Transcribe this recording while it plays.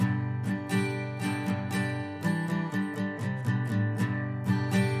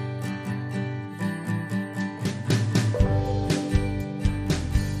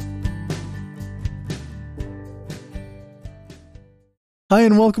Hi,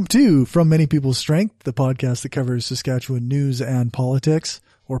 and welcome to From Many People's Strength, the podcast that covers Saskatchewan news and politics,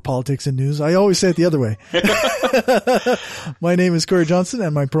 or politics and news. I always say it the other way. My name is Corey Johnson,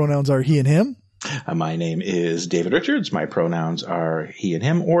 and my pronouns are he and him. My name is David Richards. My pronouns are he and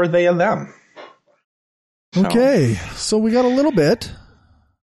him, or they and them. Okay, so we got a little bit.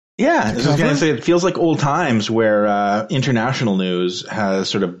 Yeah, I was going to say, it feels like old times where international news has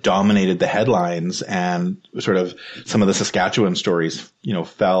sort of dominated the headlines, and sort of some of the Saskatchewan stories,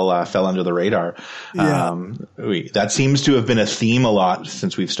 fell under the radar. Yeah. That seems to have been a theme a lot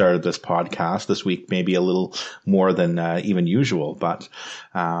since we've started this podcast. This week, maybe a little more than even usual, but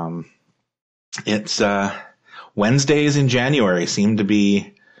it's Wednesdays in January seem to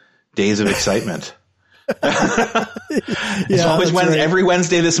be days of excitement. It's always Wednesday. Right. Every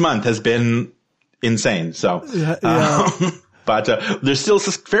Wednesday this month has been insane. So, but there's still a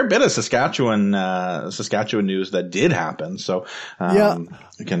fair bit of Saskatchewan news that did happen. So,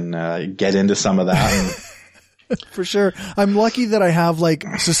 we can get into some of that. For sure. I'm lucky that I have like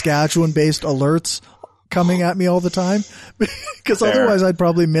Saskatchewan based alerts coming at me all the time, because otherwise I'd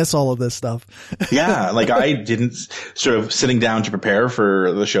probably miss all of this stuff. Yeah. Like I didn't sort of sitting down to prepare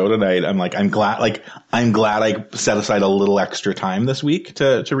for the show tonight. I'm glad I set aside a little extra time this week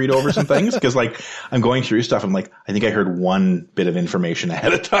to read over some things. Cause like I'm going through stuff. I'm like, I think I heard one bit of information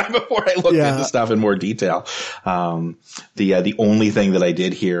ahead of time before I looked into stuff in more detail. The only thing that I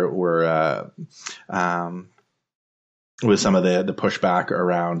did hear were, with some of the pushback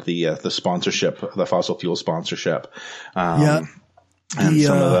around the sponsorship, the fossil fuel sponsorship. And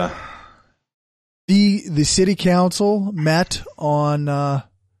some of the city council met on,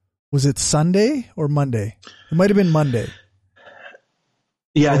 was it Sunday or Monday? It might've been Monday.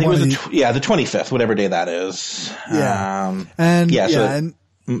 Yeah, I think it was the 25th, whatever day that is. Yeah.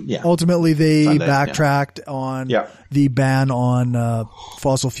 Ultimately they Sunday, backtracked on the ban on,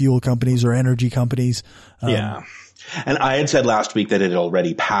 fossil fuel companies or energy companies. And I had said last week that it had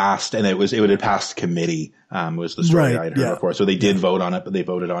already passed, and it had passed committee, was the story I had heard before. So they did vote on it, but they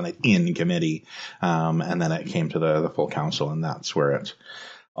voted on it in committee. And then it came to the full council, and that's where it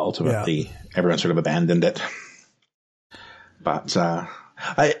ultimately, everyone sort of abandoned it. But,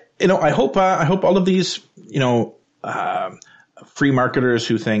 I hope all of these, free marketers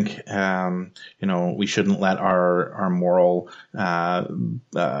who think, we shouldn't let our moral,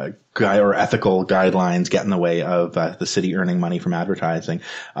 or ethical guidelines get in the way of the city earning money from advertising,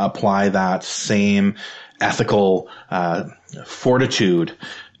 apply that same ethical, fortitude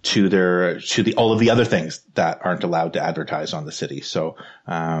to all of the other things that aren't allowed to advertise on the city. So,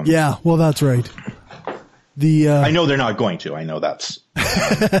 well, that's right. I know they're not going to. I know that's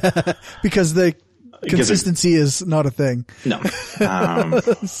because consistency is not a thing. No. I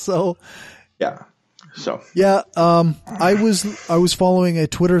was following a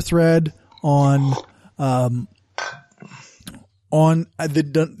Twitter thread on the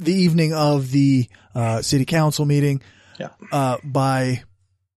evening of the city council meeting by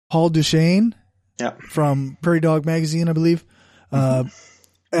Paul Duchesne from Prairie Dog Magazine, I believe.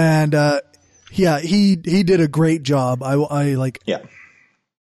 He did a great job.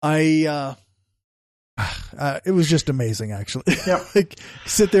 It was just amazing, actually. Yeah. Like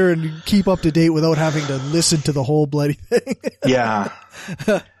sit there and keep up to date without having to listen to the whole bloody thing. Yeah.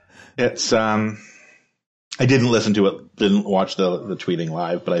 It's, I didn't listen to it, didn't watch the tweeting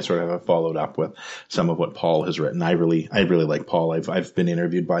live, but I sort of have followed up with some of what Paul has written. I really like Paul. I've been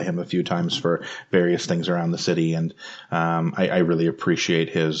interviewed by him a few times for various things around the city, and, I really appreciate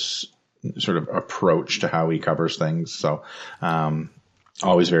his sort of approach to how he covers things. So,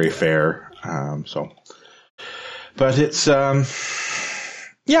 always very fair. But it's, I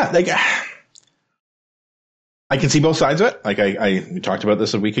can see both sides of it. Like we talked about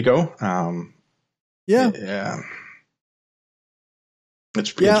this a week ago. It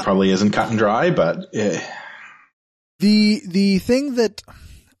probably isn't cut and dry, but the thing that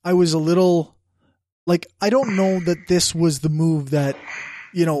I was a little like, I don't know that this was the move that,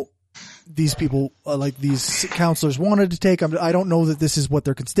 these people, like these councillors wanted to take. I don't know that this is what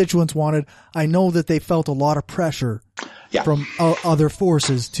their constituents wanted. I know that they felt a lot of pressure from other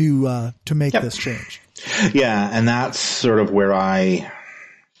forces to make this change. Yeah. And that's sort of where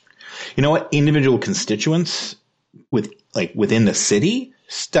individual constituents within the city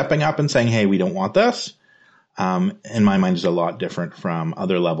stepping up and saying, hey, we don't want this. In my mind is a lot different from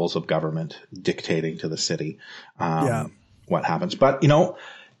other levels of government dictating to the city, what happens. But,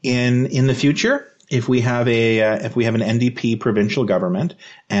 in the future, if we have an NDP provincial government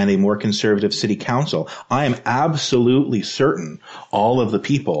and a more conservative city council, I am absolutely certain all of the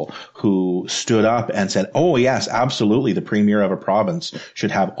people who stood up and said, "Oh yes, absolutely, the premier of a province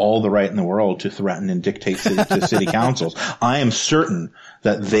should have all the right in the world to threaten and dictate to city councils," I am certain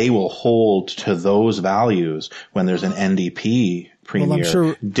that they will hold to those values when there's an NDP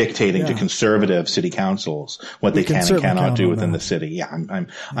premier dictating to conservative city councils what they can and cannot do within the city. Yeah, I'm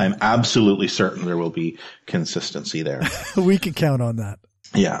absolutely certain there will be consistency there. We can count on that.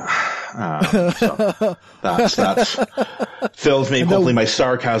 Yeah. So that's fills me hopefully my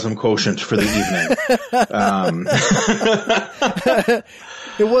sarcasm quotient for the evening.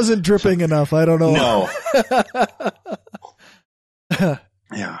 It wasn't dripping enough. I don't know. No.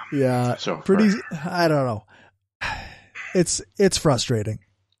 Yeah. Yeah. So pretty, I don't know. It's frustrating.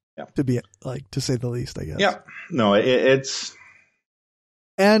 Yeah. To say the least, I guess. Yeah. No, it's,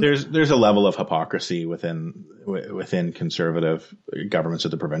 and there's a level of hypocrisy within conservative governments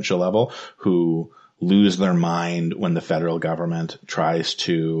at the provincial level who lose their mind when the federal government tries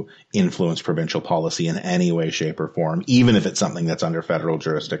to influence provincial policy in any way, shape, or form, even if it's something that's under federal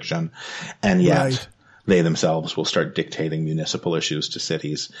jurisdiction. And yet they themselves will start dictating municipal issues to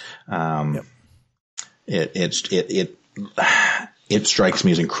cities. It strikes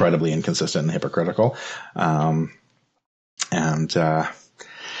me as incredibly inconsistent and hypocritical. When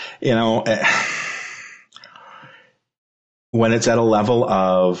it's at a level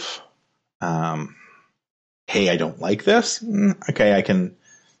of, hey, I don't like this. Okay, I can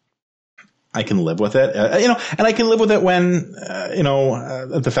live with it. And I can live with it when,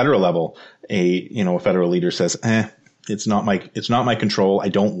 at the federal level, a federal leader says, it's not my control. I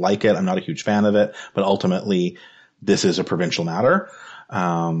don't like it. I'm not a huge fan of it, but ultimately this is a provincial matter.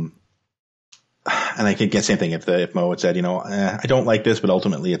 And I could get the same thing if Mo had said, I don't like this, but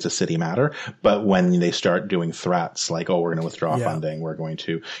ultimately it's a city matter. But when they start doing threats like, oh, we're going to withdraw funding, you're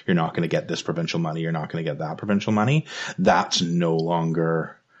not going to get this provincial money, you're not going to get that provincial money, that's no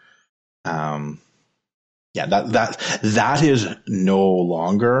longer, that is no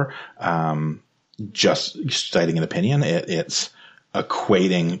longer, just citing an opinion. It's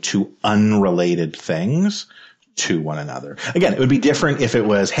equating to unrelated things to one another. Again, it would be different if it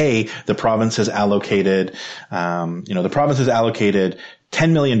was, hey, the province has allocated,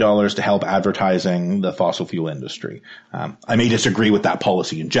 $10 million to help advertising the fossil fuel industry. I may disagree with that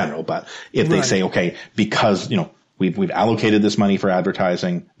policy in general, but if they say, okay, because, we've allocated this money for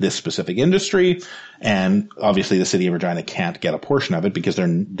advertising this specific industry, and obviously the city of Regina can't get a portion of it because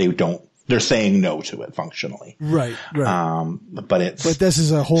they're saying no to it functionally. Right. But this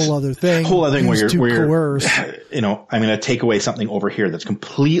is a whole other thing. Where you're I'm going to take away something over here that's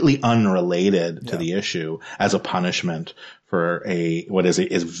completely unrelated to the issue as a punishment for what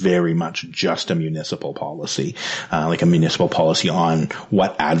is very much just a municipal policy, like a municipal policy on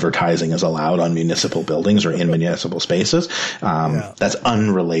what advertising is allowed on municipal buildings or in municipal spaces. That's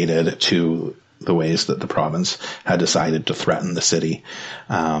unrelated to the ways that the province had decided to threaten the city.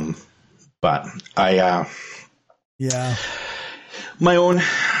 But my own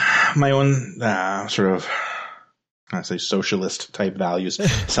sort of, I say socialist type values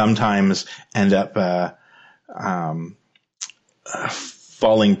sometimes end up,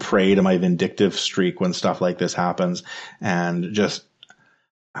 falling prey to my vindictive streak when stuff like this happens. And just,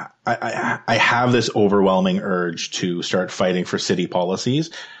 I have this overwhelming urge to start fighting for city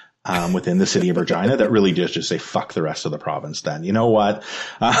policies within the city of Regina that really just say fuck the rest of the province. Then you know what?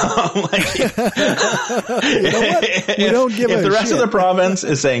 We don't give if the rest of the province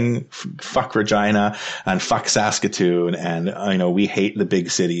is saying fuck Regina and fuck Saskatoon and we hate the big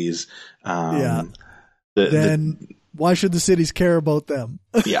cities. Then why should the cities care about them?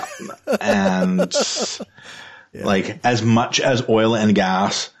 And like as much as oil and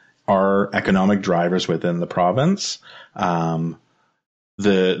gas are economic drivers within the province, the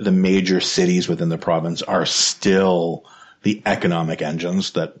major cities within the province are still the economic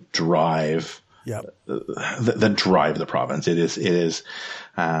engines that drive that drive the province. It is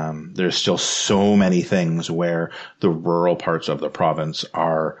there's still so many things where the rural parts of the province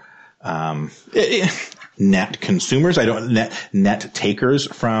are net consumers. Net takers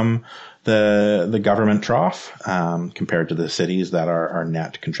from the government trough compared to the cities that are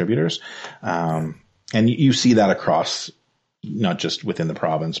net contributors. And you see that across not just within the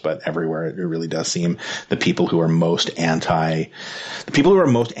province, but everywhere. It really does seem the people who are most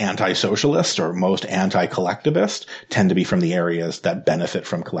anti-socialist or most anti-collectivist tend to be from the areas that benefit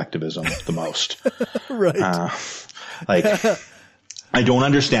from collectivism the most. Right. I don't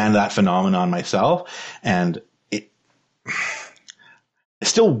understand that phenomenon myself. And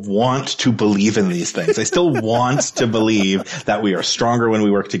still want to believe in these things. I still want to believe that we are stronger when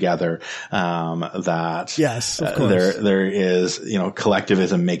we work together. That yes, of course. There is,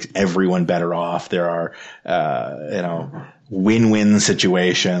 collectivism makes everyone better off. There are, win-win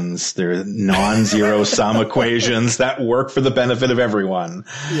situations. There are non-zero sum equations that work for the benefit of everyone.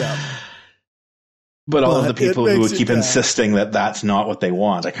 Yeah. But all of the people who would keep insisting that that's not what they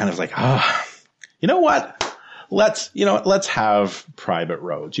want, I kind of was like, you know what? Let's have private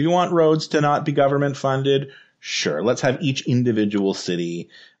roads. You want roads to not be government funded? Sure. Let's have each individual city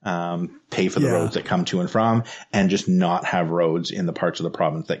pay for the roads that come to and from, and just not have roads in the parts of the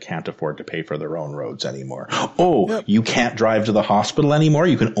province that can't afford to pay for their own roads anymore. You can't drive to the hospital anymore.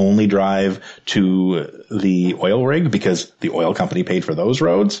 You can only drive to the oil rig because the oil company paid for those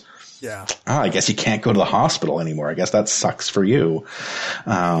roads. Yeah. I guess you can't go to the hospital anymore. I guess that sucks for you.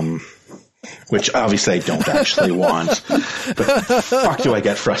 Which obviously I don't actually want, but fuck do I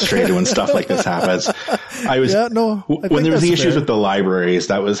get frustrated when stuff like this happens. When there was the issues with the libraries,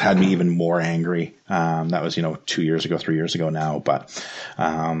 had me even more angry. That was, 2 years ago, 3 years ago now, but,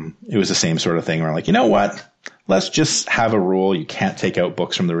 it was the same sort of thing where I'm like, you know what? Let's just have a rule. You can't take out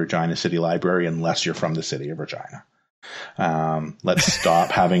books from the Regina City Library unless you're from the city of Regina. Let's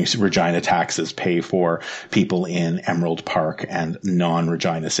stop having Regina taxes pay for people in Emerald Park and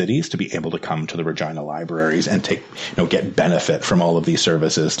non-Regina cities to be able to come to the Regina libraries and get benefit from all of these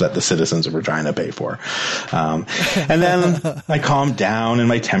services that the citizens of Regina pay for. And then I calm down and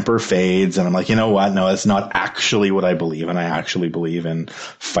my temper fades and I'm like, you know what? No, it's not actually what I believe in. I actually believe in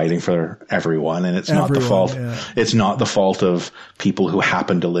fighting for everyone, and it's not the fault. Yeah. It's not the fault of people who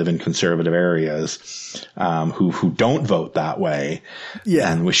happen to live in conservative areas, who don't vote that way.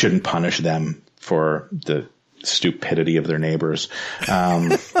 Yeah. And we shouldn't punish them for the stupidity of their neighbors.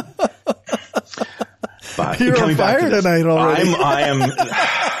 But you're on fire tonight already. I am.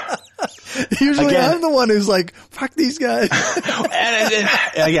 Usually again, I'm the one who's like, fuck these guys. and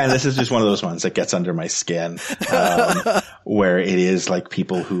again, this is just one of those ones that gets under my skin, where it is like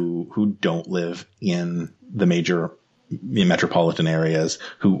people who don't live in the major metropolitan areas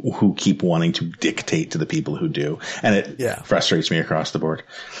who keep wanting to dictate to the people who do. And it frustrates me across the board.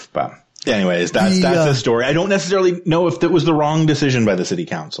 But anyways, that's the story. I don't necessarily know if that was the wrong decision by the city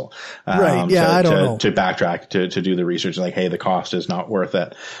council. Right. Yeah. I don't know. To backtrack, to do the research, like, hey, the cost is not worth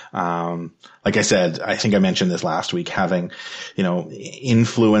it. Like I said, I think I mentioned this last week, having,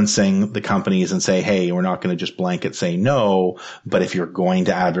 influencing the companies and say, hey, we're not going to just blanket say no, but if you're going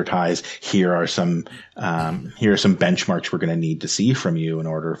to advertise, here are some benchmarks we're going to need to see from you in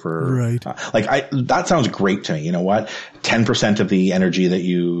order for, that sounds great to me. You know what? 10% of the energy that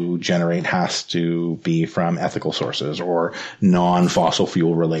you generate has to be from ethical sources or non-fossil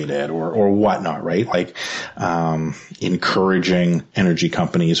fuel related or whatnot, right? Like, encouraging energy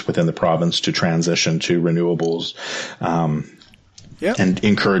companies within the province to transition to renewables, and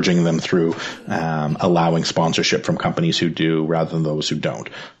encouraging them through, allowing sponsorship from companies who do rather than those who don't.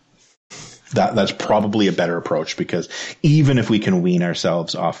 That's probably a better approach, because even if we can wean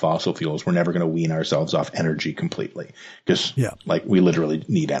ourselves off fossil fuels, we're never going to wean ourselves off energy completely, because we literally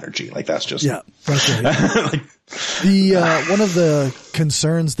need energy. Like that's just, that's right. One of the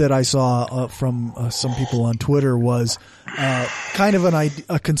concerns that I saw from some people on Twitter was kind of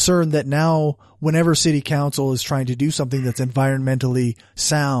a concern that now whenever city council is trying to do something that's environmentally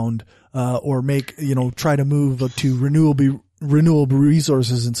sound, or try to move to renewable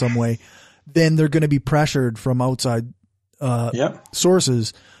resources in some way, then they're going to be pressured from outside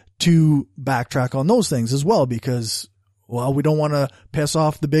sources to backtrack on those things as well, because, well, we don't want to piss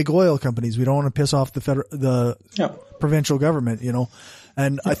off the big oil companies. We don't want to piss off the provincial government,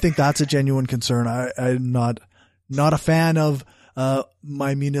 and I think that's a genuine concern. I'm not a fan of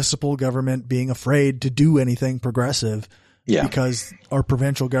my municipal government being afraid to do anything progressive because our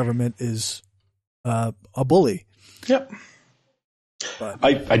provincial government is a bully. Yep. But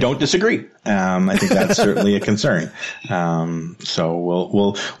I don't disagree. I think that's certainly a concern.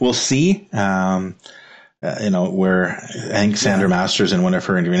 So we'll see. Where I think Sandra Masters in one of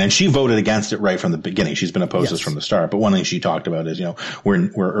her interviews, and she voted against it right from the beginning. She's been opposed to this from the start. But one thing she talked about is,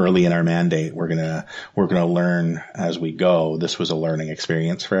 we're early in our mandate. We're gonna learn as we go. This was a learning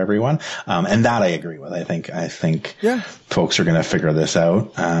experience for everyone. And that I agree with. I think folks are gonna figure this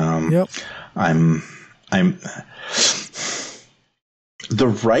out. The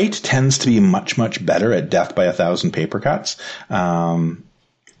right tends to be much, much better at death by 1,000 paper cuts, than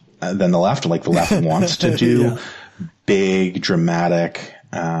the left. Like the left wants to do big, dramatic,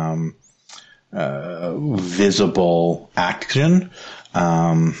 visible action.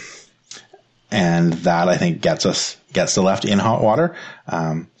 And that, I think, gets the left in hot water.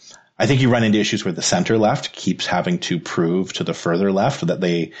 I think you run into issues where the center left keeps having to prove to the further left that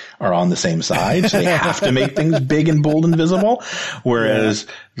they are on the same side. So they have to make things big and bold and visible. Whereas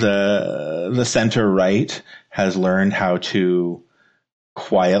the center right has learned how to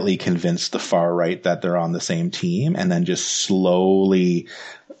quietly convince the far right that they're on the same team, and then just slowly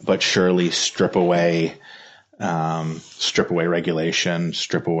but surely strip away regulation,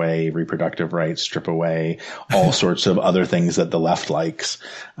 strip away reproductive rights, strip away all sorts of other things that the left likes.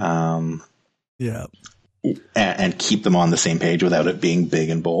 And keep them on the same page without it being big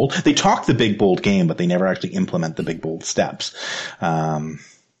and bold. They talk the big, bold game, but they never actually implement the big, bold steps.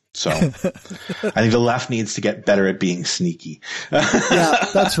 So I think the left needs to get better at being sneaky. Yeah,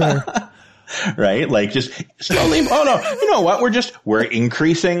 that's fair. Right? Like just slowly, oh no, you know what? We're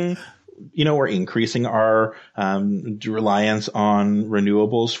increasing our reliance on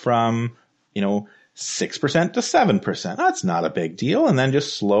renewables from, 6% to 7%. That's not a big deal. And then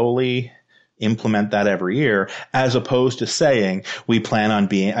just slowly implement that every year, as opposed to saying we plan on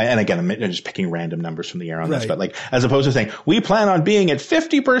being, and again, I'm just picking random numbers from the air on this, but like, as opposed to saying we plan on being at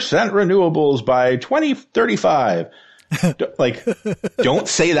 50% renewables by 2035. Like, don't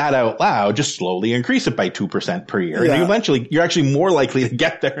say that out loud. Just slowly increase it by 2% per year. Yeah. And eventually, you're actually more likely to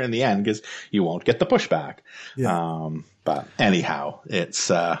get there in the end because you won't get the pushback. Yeah. But anyhow, it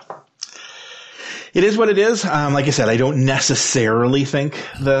is what it is. Like I said, I don't necessarily think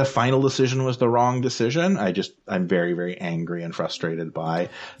the final decision was the wrong decision. I'm very, very angry and frustrated by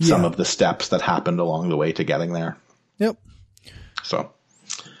some of the steps that happened along the way to getting there. Yep. So.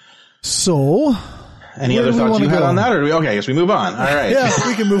 Any other thoughts you had on that? Or okay, I guess we move on. All right. Yeah,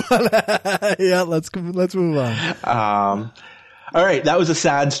 we can move on. Yeah, let's move on. All right. That was a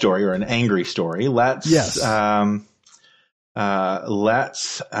sad story or an angry story. Let's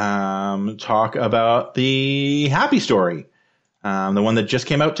talk about the happy story. The one that just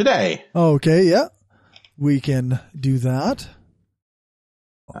came out today. Okay. Yeah, we can do that.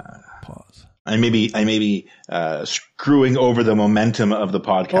 Pause. I may be screwing over the momentum of the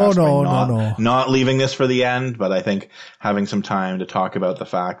podcast by not leaving this for the end, but I think having some time to talk about the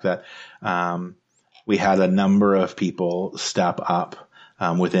fact that we had a number of people step up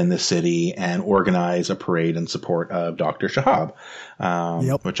within the city and organize a parade in support of Dr. Shahab,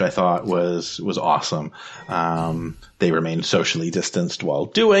 which I thought was awesome. They remained socially distanced while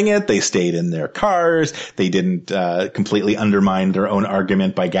doing it. They stayed in their cars. They didn't completely undermine their own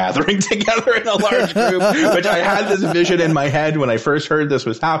argument by gathering together in a large group, which I had this vision in my head when I first heard this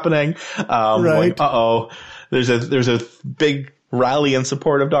was happening. Like, there's a big rally in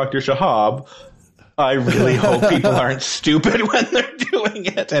support of Dr. Shahab. I really hope people aren't stupid when they're doing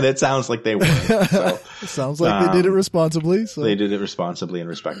it, and it sounds like they were. So, it sounds like they did it responsibly. So. They did it responsibly and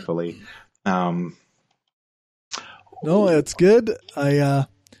respectfully. No, it's good. Okay.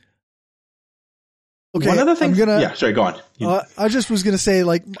 One of the things. Sorry, go on. I just was gonna say,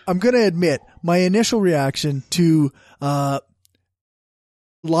 like, I'm gonna admit my initial reaction to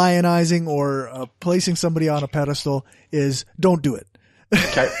lionizing or placing somebody on a pedestal is don't do it.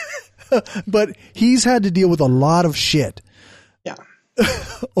 Okay. But he's had to deal with a lot of shit. Yeah.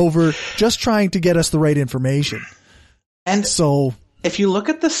 Over just trying to get us the right information. And so if you look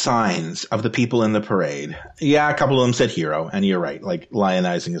at the signs of the people in the parade, a couple of them said hero, and you're right. Like,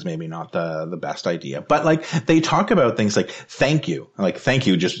 lionizing is maybe not the best idea, but like they talk about things like thank you. Like, thank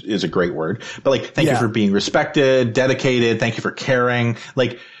you just is a great word, but like thank you for being respected, dedicated. Thank you for caring.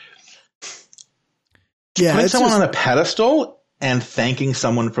 Like, putting someone on a pedestal and thanking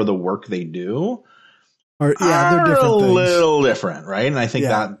someone for the work they do they're different a things. Little different, right? And I think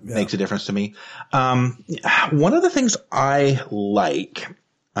that makes a difference to me. One of the things I like,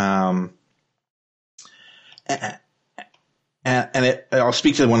 I'll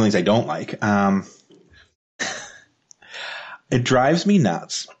speak to one of the things I don't like. It drives me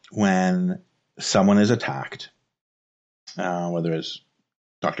nuts when someone is attacked, whether it's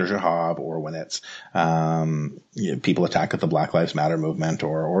Dr. Shahab, or when it's people attack at the Black Lives Matter movement,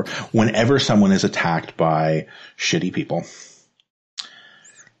 or whenever someone is attacked by shitty people,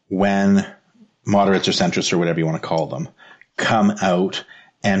 when moderates or centrists or whatever you want to call them come out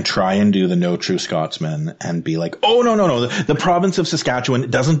and try and do the no true Scotsman and be like, oh, no. The province of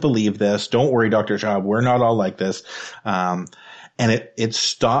Saskatchewan doesn't believe this. Don't worry, Dr. Shahab. We're not all like this. And it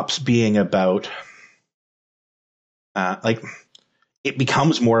stops being about it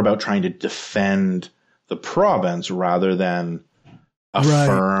becomes more about trying to defend the province rather than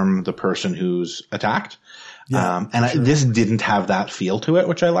affirm the person who's attacked. Yeah, this didn't have that feel to it,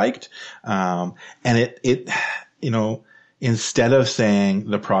 which I liked. And it instead of saying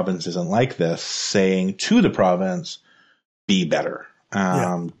the province isn't like this, saying to the province, be better.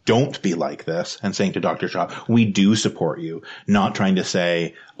 Don't be like this, and saying to Dr. Shah, we do support you, not trying to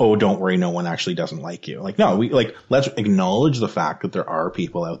say, oh, don't worry, no one actually doesn't like you. Like, no, let's acknowledge the fact that there are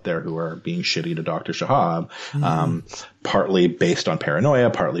people out there who are being shitty to Dr. Shahab, partly based on paranoia,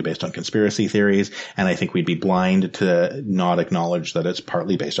 partly based on conspiracy theories. And I think we'd be blind to not acknowledge that it's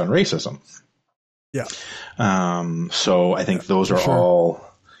partly based on racism. Yeah. So I think those are all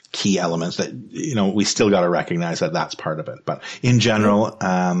key elements that, we still got to recognize that that's part of it. But in general,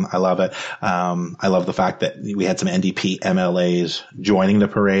 I love it. I love the fact that we had some NDP MLAs joining the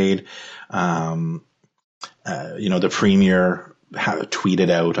parade. The premier tweeted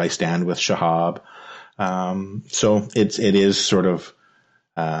out, I stand with Shahab. So it is sort of,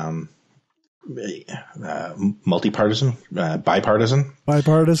 multi-partisan, bipartisan.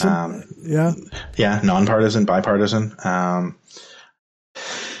 Non-partisan, bipartisan.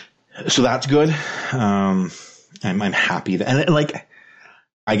 So that's good. I'm happy that, and like,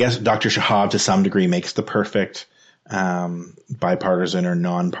 I guess Dr. Shahab to some degree makes the perfect, bipartisan or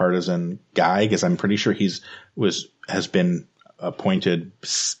non-partisan guy, because I'm pretty sure has been appointed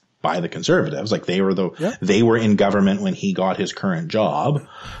by the Conservatives. Like they were in government when he got his current job.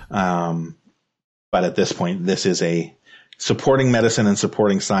 But at this point, this is supporting medicine and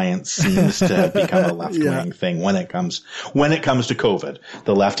supporting science seems to have become a left-wing thing when it comes to COVID.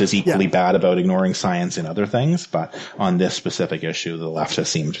 The left is equally bad about ignoring science in other things, but on this specific issue, the left has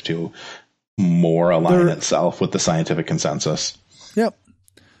seemed to more align itself with the scientific consensus. Yep.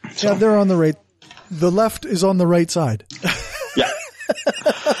 So. Yeah, they're on the right. The left is on the right side. Yeah.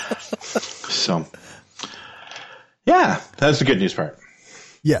 So, yeah, that's the good news part.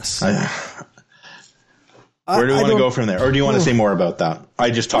 Yes. Where do we want to go from there? Or do you want to say more about that? I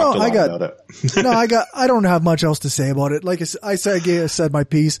just talked a lot about it. I don't have much else to say about it. Like I said my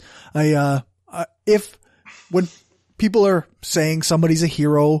piece. If when people are saying somebody's a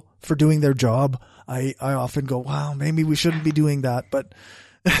hero for doing their job, I often go, wow, maybe we shouldn't be doing that. But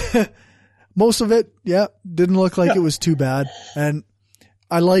most of it, didn't look like it was too bad. And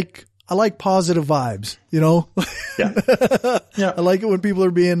I like positive vibes, Yeah. I like it when people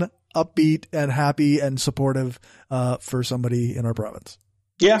are being upbeat and happy and supportive for somebody in our province.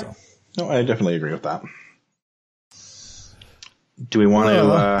 Yeah. So. No, I definitely agree with that. Do we want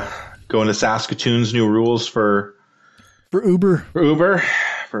to go into Saskatoon's new rules for Uber?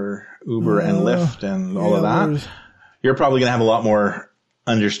 For Uber and Lyft and all of that? You're probably going to have a lot more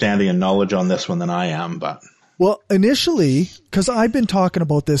understanding and knowledge on this one than I am, but... Well, initially, because I've been talking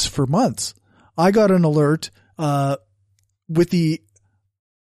about this for months, I got an alert with the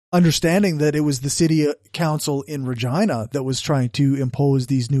understanding that it was the city council in Regina that was trying to impose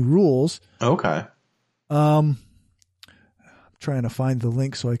these new rules. Okay. I'm trying to find the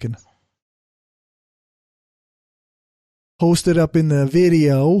link so I can post it up in the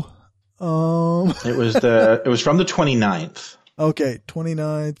video. It was from the 29th. Okay,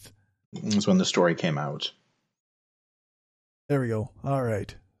 29th. That's when the story came out. There we go. All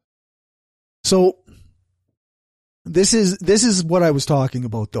right. So this is what I was talking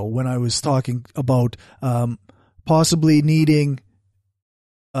about, though, when I was talking about possibly needing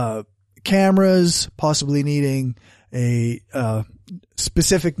cameras, possibly needing a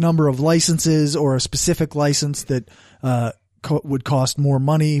specific number of licenses or a specific license that would cost more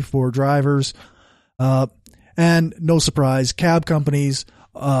money for drivers. And no surprise, cab companies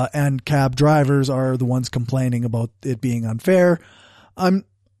and cab drivers are the ones complaining about it being unfair. I'm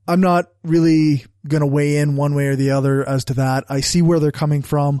not really going to weigh in one way or the other as to that. I see where they're coming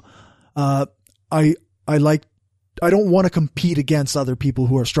from. I don't want to compete against other people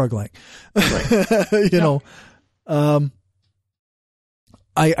who are struggling. Right.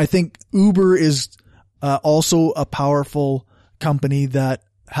 I think Uber is also a powerful company that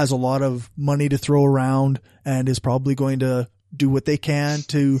has a lot of money to throw around and is probably going to do what they can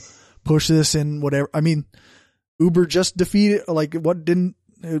to push this in whatever. I mean, Uber just defeated, it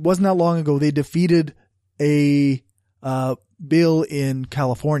wasn't that long ago, they defeated a bill in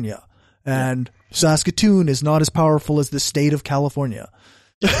California, and Saskatoon is not as powerful as the state of California.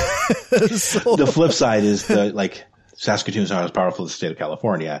 So, the flip side is Saskatoon's not as powerful as the state of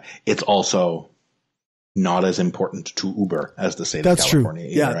California. It's also not as important to Uber as the state of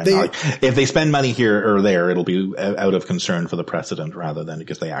California. True. Either. Yeah, if they spend money here or there, it'll be out of concern for the precedent rather than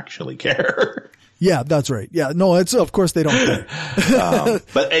because they actually care. Yeah, that's right. Yeah, no, of course they don't care.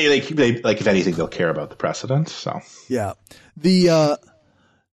 But hey, they if anything, they'll care about the precedent. So yeah, the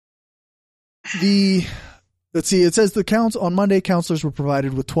Let's see. It says on Monday, counselors were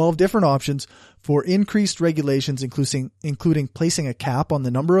provided with 12 different options for increased regulations, including placing a cap on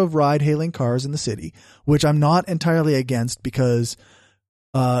the number of ride-hailing cars in the city, which I'm not entirely against because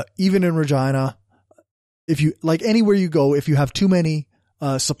even in Regina, if you like anywhere you go, if you have too many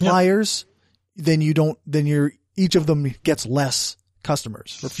suppliers, then each of them gets less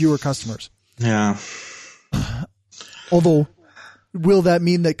customers or fewer customers. Yeah. Although, will that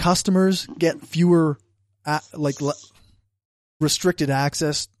mean that customers get fewer restricted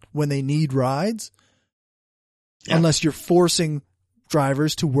access when they need rides? Yeah. Unless you're forcing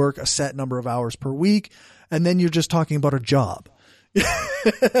drivers to work a set number of hours per week, and then you're just talking about a job.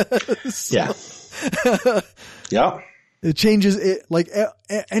 Yeah. Yeah. It changes it like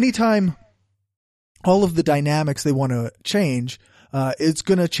anytime all of the dynamics they want to change, it's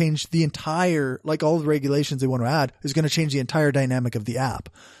going to change the entire, like all the regulations they want to add is going to change the entire dynamic of the app.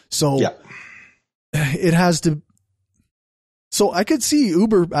 So it has to. So I could see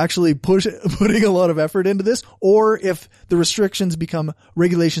Uber actually putting a lot of effort into this, or if the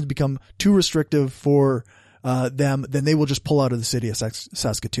regulations become too restrictive for them, then they will just pull out of the city of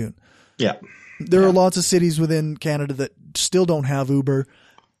Saskatoon. Yeah. There are lots of cities within Canada that still don't have Uber.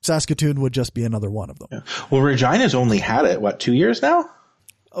 Saskatoon would just be another one of them. Yeah. Well, Regina's only had it, 2 years now?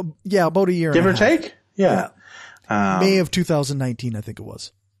 Yeah, about a year. Give or take? Yeah. May of 2019, I think it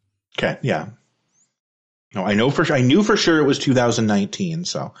was. Okay, yeah. No, I knew for sure it was 2019,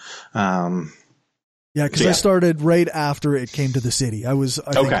 so. Yeah, because I started right after it came to the city. I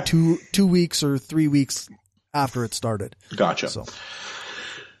think 2 weeks or 3 weeks after it started. Gotcha.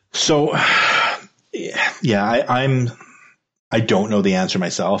 So yeah, I don't know the answer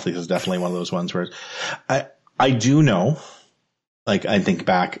myself. This is definitely one of those ones where I do know, like I think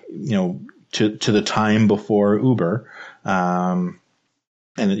back, to the time before Uber, and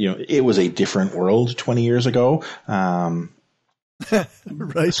it was a different world 20 years ago. Right.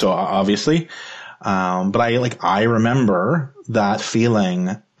 So obviously, but I remember that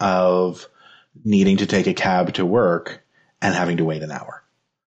feeling of needing to take a cab to work and having to wait an hour.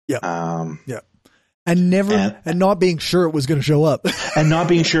 Yeah. And not being sure it was going to show up. And not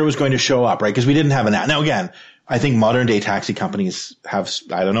being sure it was going to show up, right? Because we didn't have an app. Now, again, I think modern day taxi companies I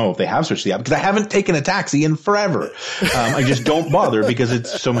don't know if they have switched the app because I haven't taken a taxi in forever. I just don't bother because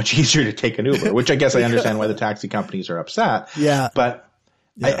it's so much easier to take an Uber, which I guess I understand why the taxi companies are upset. Yeah. But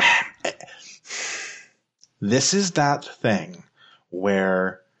this is that thing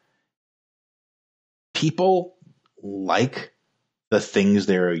where people like the things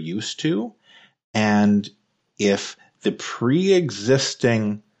they're used to. And if the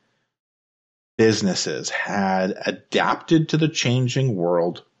pre-existing businesses had adapted to the changing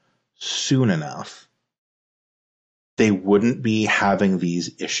world soon enough, they wouldn't be having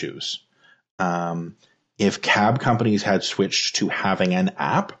these issues. If cab companies had switched to having an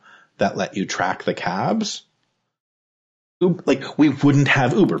app that let you track the cabs, we wouldn't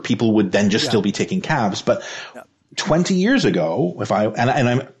have Uber. People would then just still be taking cabs. But 20 years ago,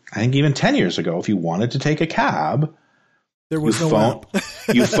 I think even 10 years ago, if you wanted to take a cab, there was no app.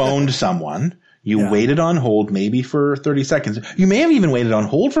 You phoned someone, you waited on hold maybe for 30 seconds. You may have even waited on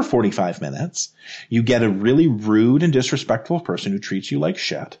hold for 45 minutes. You get a really rude and disrespectful person who treats you like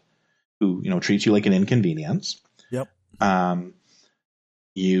shit, who, treats you like an inconvenience. Yep.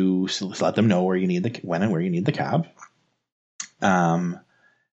 You let them know when and where you need the cab.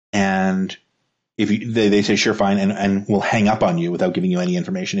 And if they say, sure, fine, and we'll hang up on you without giving you any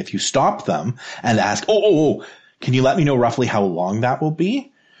information. If you stop them and ask, can you let me know roughly how long that will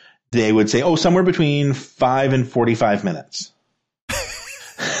be? They would say, somewhere between 5 and 45 minutes.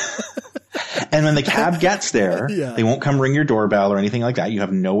 And when the cab gets there, they won't come ring your doorbell or anything like that. You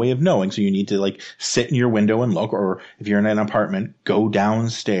have no way of knowing. So you need to sit in your window and look, or if you're in an apartment, go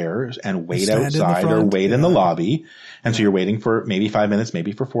downstairs and wait outside or wait in the lobby. And so you're waiting for maybe 5 minutes,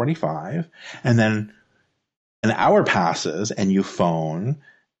 maybe for 45. And then an hour passes and you phone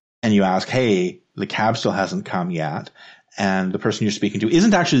and you ask, hey, the cab still hasn't come yet. And the person you're speaking to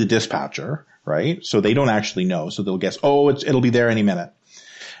isn't actually the dispatcher, right? So they don't actually know. So they'll guess, it'll be there any minute.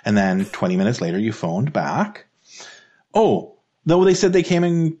 And then 20 minutes later, you phoned back. Though they said they came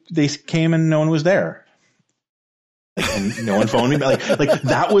and no one was there. And no one phoned me. Like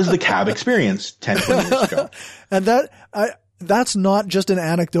that was the cab experience 10, 20 years ago. And that's not just an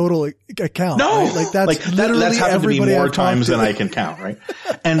anecdotal account. No, right? That's literally that's happened to me more times than I can count. Right.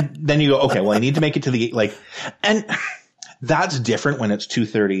 And then you go, okay, well, I need to make it to the, and that's different when it's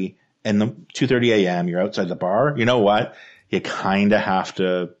 2:30 and 2:30 a.m. You're outside the bar. You know what? You kind of have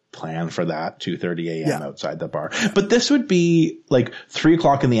to plan for that 2:30 a.m. Yeah. outside the bar. But this would be like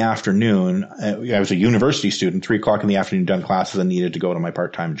 3:00 in the afternoon. I was a university student, 3:00 in the afternoon, done classes and needed to go to my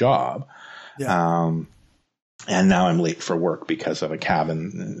part-time job. Yeah. And now I'm late for work because of a cab,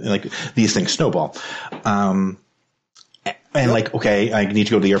 and like these things snowball. And like, okay, I need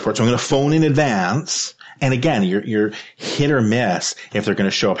to go to the airport, so I'm going to phone in advance. And again, you're hit or miss if they're going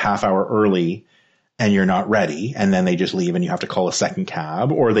to show up half hour early and you're not ready, and then they just leave and you have to call a second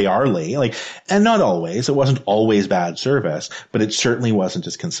cab, or they are late. Like, and not always. It wasn't always bad service, but it certainly wasn't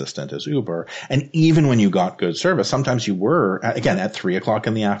as consistent as Uber. And even when you got good service, sometimes you were, again, at 3:00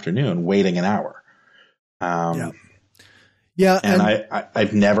 in the afternoon, waiting an hour. Yeah. And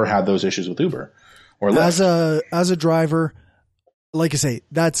I've never had those issues with Uber or Lyft. As a driver, like I say,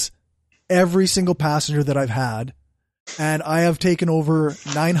 that's every single passenger that I've had. And I have taken over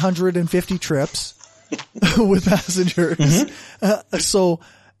 950 trips with passengers. Mm-hmm. So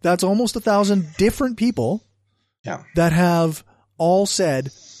that's almost 1,000 different people that have all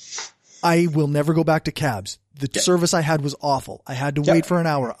said, I will never go back to cabs. The service I had was awful. I had to wait for an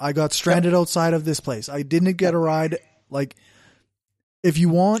hour. I got stranded outside of this place. I didn't get a ride. Like, if you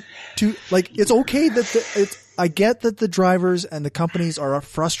want to, like, it's okay that I get that the drivers and the companies are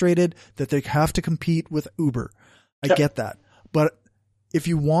frustrated that they have to compete with Uber. I get that. But if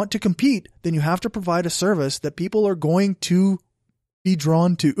you want to compete, then you have to provide a service that people are going to be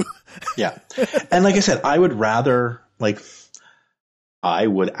drawn to. Yeah. And like I said, I would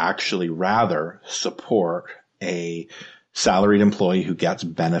actually rather support a salaried employee who gets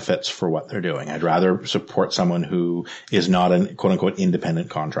benefits for what they're doing. I'd rather support someone who is not an quote unquote independent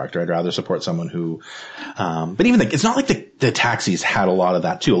contractor. I'd rather support someone who, but even it's not like the taxis had a lot of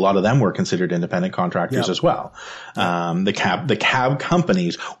that too. A lot of them were considered independent contractors as well. The cab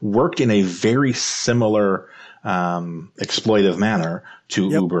companies worked in a very similar, exploitive manner to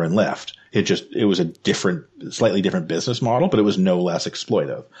Uber and Lyft. It was a slightly different business model, but it was no less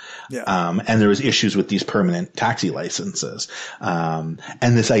exploitive. Yeah. And there was issues with these permanent taxi licenses. And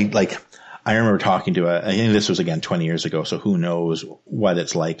this, I remember talking to I think this was again 20 years ago, so who knows what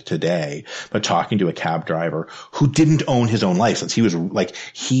it's like today, but talking to a cab driver who didn't own his own license. He was like,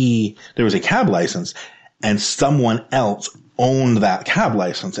 there was a cab license and someone else owned that cab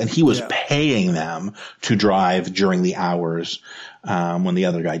license, and he was paying them to drive during the hours when the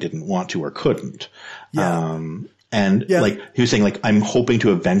other guy didn't want to or couldn't. Like he was saying, like, I'm hoping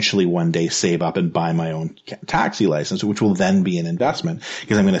to eventually one day save up and buy my own taxi license, which will then be an investment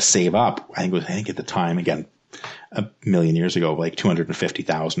because I'm going to save up. I think at the time, again, a million years ago, like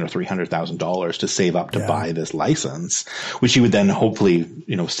 $250,000 or $300,000 to save up to buy this license, which you would then hopefully,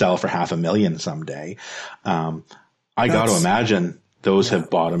 sell for $500,000 someday. I got to imagine those have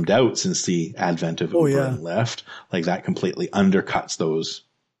bottomed out since the advent of Uber and Lyft. Like that completely undercuts those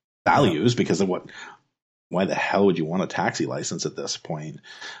values because of why the hell would you want a taxi license at this point?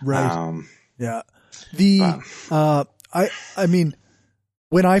 Right. I mean,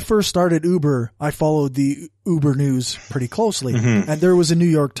 when I first started Uber, I followed the Uber news pretty closely, and there was a New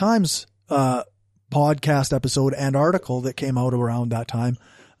York Times, podcast episode and article that came out around that time,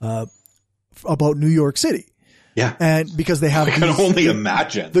 about New York City. Yeah. And because they have, I can only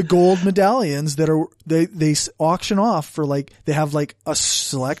imagine the gold medallions that they auction off for they have a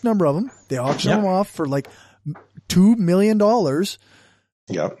select number of them. They auction them off for $2 million.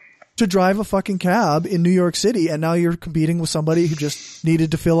 Yep. To drive a fucking cab in New York City. And now you're competing with somebody who just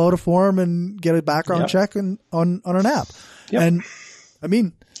needed to fill out a form and get a background check on an app. Yep. And I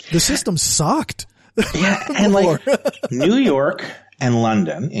mean, the system sucked. Yeah. And New York and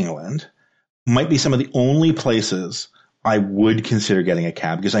London, England, might be some of the only places I would consider getting a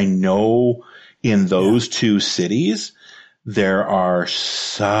cab because I know in those two cities, there are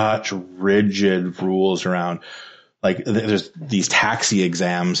such rigid rules around, there's these taxi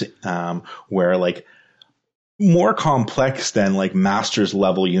exams, where more complex than master's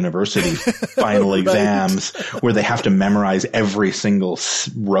level university final exams where they have to memorize every single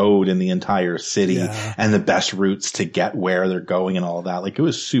road in the entire city and the best routes to get where they're going and all of that. It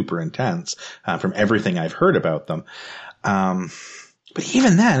was super intense, from everything I've heard about them. But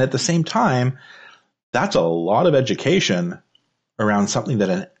even then, at the same time, that's a lot of education around something that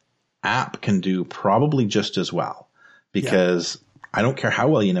an app can do probably just as well, because I don't care how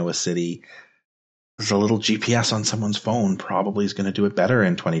well you know a city, there's a little GPS on someone's phone probably is going to do it better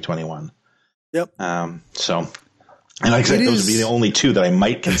in 2021. Yep. And like I said, those would be the only two that I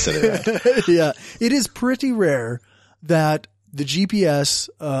might consider. Yeah. It is pretty rare that the GPS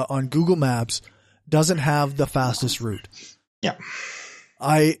on Google Maps doesn't have the fastest route. Yeah.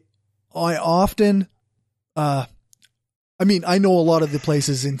 I often, I mean, I know a lot of the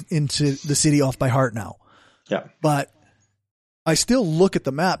places into the city off by heart now. Yeah. But I still look at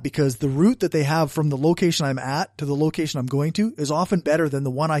the map because the route that they have from the location I'm at to the location I'm going to is often better than the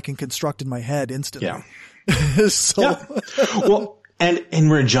one I can construct in my head instantly. Yeah. So, yeah. Well, and in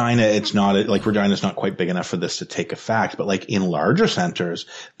Regina, it's not like Regina's not quite big enough for this to take effect, but like in larger centers,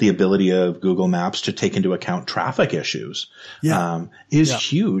 the ability of Google Maps to take into account traffic issues, is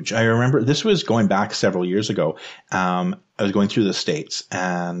huge. I remember this was going back several years ago. I was going through the States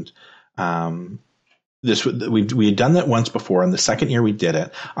and, we had done that once before, and the second year we did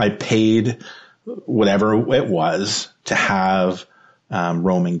it, I paid whatever it was to have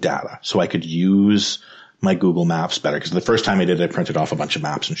roaming data, so I could use my Google Maps better. Because the first time I did it, I printed off a bunch of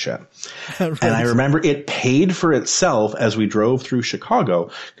maps and shit. Right. And I remember it paid for itself as we drove through Chicago,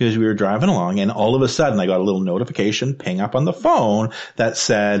 because we were driving along, and all of a sudden I got a little notification ping up on the phone that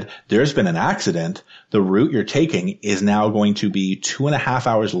said, "There's been an accident. The route you're taking is now going to be 2.5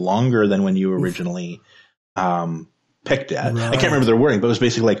 hours longer than when you originally picked it." Right. I can't remember their wording, but it was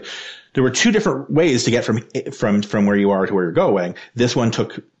basically like there were two different ways to get from where you are to where you're going. This one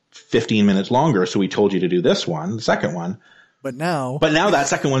took 15 minutes longer, so we told you to do this one, the second one. But now that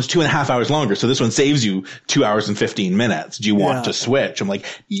second one's 2.5 hours longer, so this one saves you 2 hours and 15 minutes. Do you want to switch? I'm like,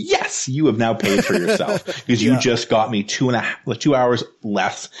 yes, you have now paid for yourself because you just got me 2 hours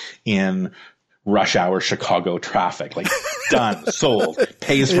less in rush hour Chicago traffic. Like, done, sold,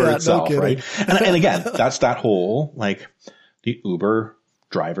 pays for itself, no right? And again, that's that whole, like, the Uber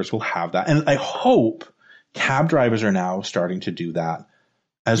drivers will have that. And I hope cab drivers are now starting to do that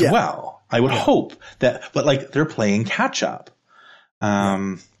as well. I would hope that, but like they're playing catch up.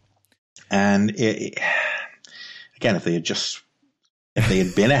 And again, if they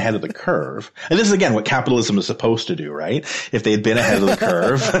had been ahead of the curve, and this is again what capitalism is supposed to do, right? If they had been ahead of the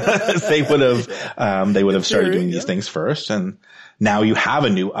curve, they would have started doing these things first. And now you have a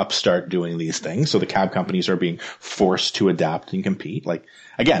new upstart doing these things. So the cab companies are being forced to adapt and compete. Like,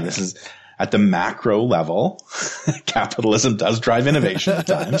 again, this is at the macro level. Capitalism does drive innovation at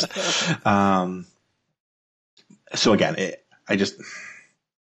times. So again, I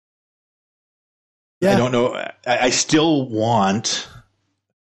don't know. I still want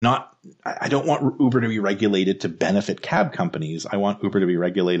I don't want Uber to be regulated to benefit cab companies. I want Uber to be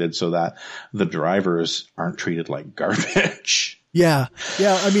regulated so that the drivers aren't treated like garbage. Yeah.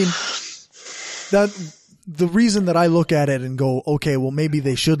 Yeah. I mean, the reason that I look at it and go, okay, well, maybe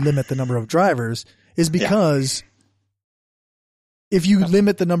they should limit the number of drivers is because if you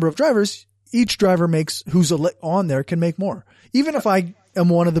limit the number of drivers, each driver who's on there can make more. Even if I am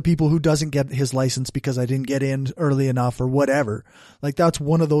one of the people who doesn't get his license because I didn't get in early enough or whatever, like that's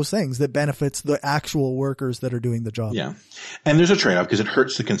one of those things that benefits the actual workers that are doing the job. Yeah. And there's a trade-off because it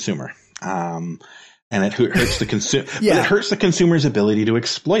hurts the consumer. And it hurts the consumer, but it hurts the consumer's ability to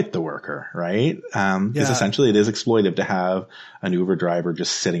exploit the worker, right? Because essentially it is exploitive to have an Uber driver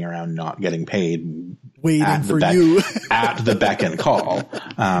just sitting around not getting paid, waiting for you at the beck and call.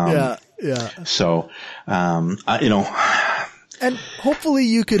 So, and hopefully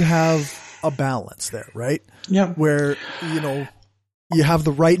you could have a balance there, right? Yeah. Where, you have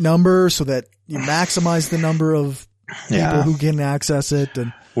the right number so that you maximize the number of people who can access it.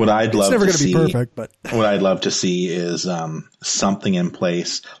 And what I'd love it's never to going to see, be perfect, but what I'd love to see is something in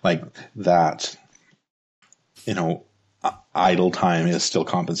place like that. Idle time is still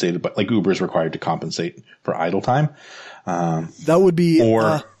compensated, but like Uber is required to compensate for idle time. That would be,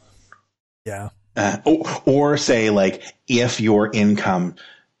 or say like if your income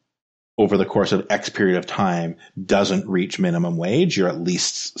over the course of X period of time doesn't reach minimum wage, you're at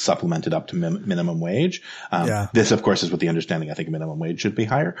least supplemented up to minimum wage. This, of course, is with the understanding I think minimum wage should be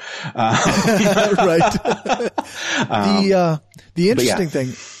higher. Right. The interesting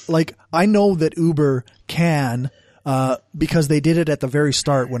thing, like I know that Uber can, because they did it at the very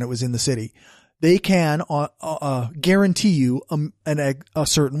start when it was in the city, they can guarantee you a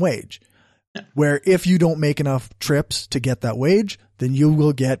certain wage. Where if you don't make enough trips to get that wage, then you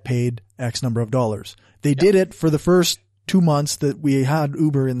will get paid X number of dollars. They did it for the first 2 months that we had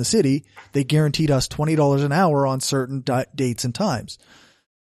Uber in the city. They guaranteed us $20 an hour on certain dates and times.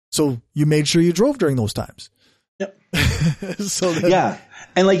 So you made sure you drove during those times. Yep.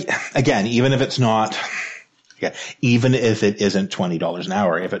 And like, again, even if it's not, even if it isn't $20 an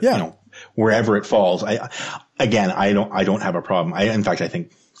hour, if it, wherever it falls, I don't have a problem. In fact, I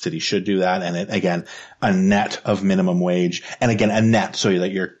think cities should do that. And again, a net of minimum wage, and again, a net so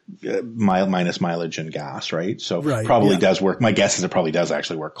that you're minus mileage and gas, right? So probably does work. My guess is it probably does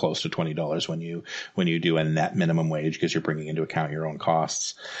actually work close to $20 when you do a net minimum wage because you're bringing into account your own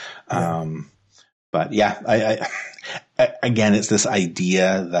costs. But yeah, I again, it's this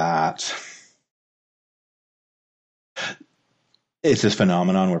idea that it's this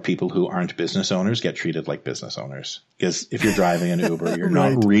phenomenon where people who aren't business owners get treated like business owners. Because if you're driving an Uber, you're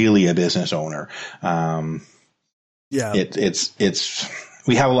right. not really a business owner. Yeah. It's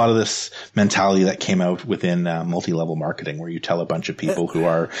we have a lot of this mentality that came out within multi-level marketing, where you tell a bunch of people who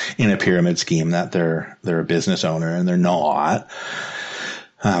are in a pyramid scheme that they're a business owner, and they're not.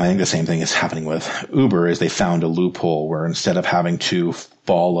 I think the same thing is happening with Uber. Is they found a loophole where instead of having to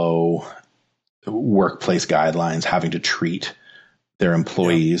follow workplace guidelines, having to treat their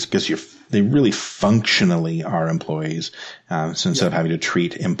employees, because they really functionally are employees. So instead of having to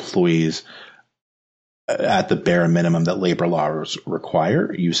treat employees at the bare minimum that labor laws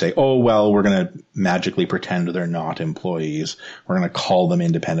require, you say, oh, well, we're going to magically pretend they're not employees. We're going to call them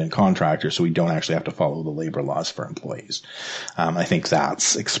independent contractors, so we don't actually have to follow the labor laws for employees. I think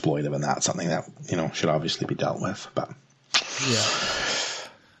that's exploitive, and that's something that, should obviously be dealt with. But yeah.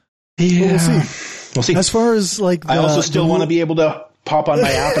 Well, we'll see. As far as I also still want to be able to pop on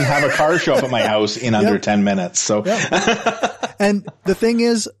my app and have a car show up at my house in under 10 minutes. So, and the thing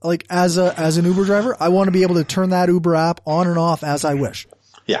is, like, as an Uber driver, I want to be able to turn that Uber app on and off as I wish.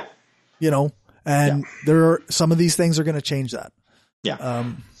 Yeah. And there are some of these things are going to change that.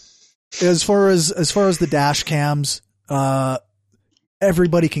 Yeah. As far as the dash cams,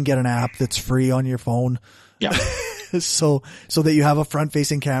 everybody can get an app that's free on your phone. Yeah. So that you have a front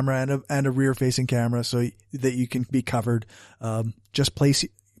facing camera and a rear facing camera, so that you can be covered. Just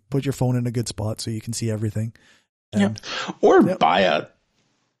put your phone in a good spot so you can see everything. Or buy a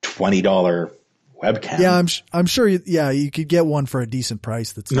 $20 webcam. Yeah, I'm sure. You could get one for a decent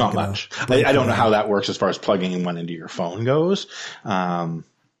price. That's not much. I don't know how that works as far as plugging one into your phone goes. And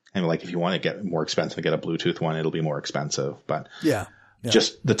like, if you want to get more expensive to get a Bluetooth one, it'll be more expensive. But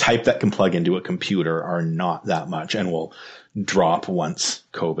just the type that can plug into a computer are not that much, and will drop once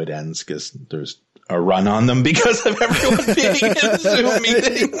COVID ends, because there's a run on them because of everyone being in Zoom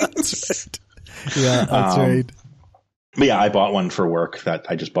meetings. That's right. Yeah, that's right. But yeah, I bought one for work that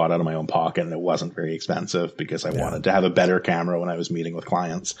I just bought out of my own pocket, and it wasn't very expensive because I wanted to have a better camera when I was meeting with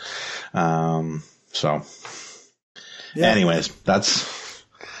clients. Anyways, that's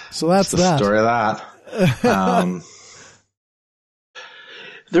the story of that.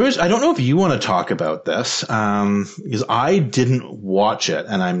 I don't know if you want to talk about this, because I didn't watch it,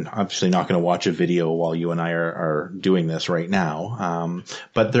 and I'm obviously not going to watch a video while you and I are doing this right now.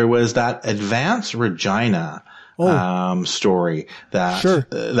 But there was that Advance Regina story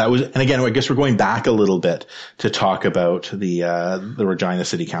that was, and again, I guess we're going back a little bit to talk about the Regina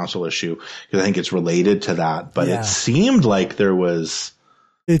City Council issue, because I think it's related to that. But it seemed like it's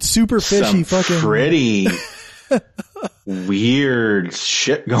super fishy, pretty weird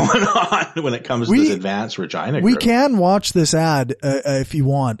shit going on when it comes to this Advanced Regina group. We can watch this ad if you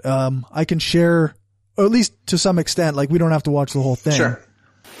want. I can share, or at least to some extent. Like, we don't have to watch the whole thing. Sure.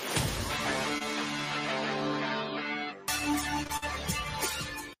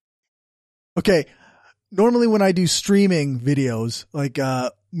 Okay. Normally when I do streaming videos, like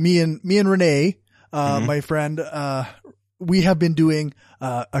me and Renee, my friend, we have been doing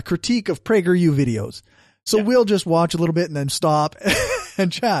a critique of PragerU videos. So we'll just watch a little bit and then stop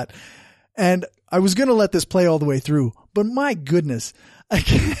and chat. And I was going to let this play all the way through, but my goodness, I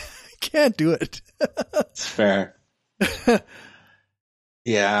can't do it. It's fair.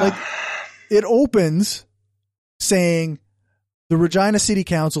 Yeah. Like, it opens saying the Regina City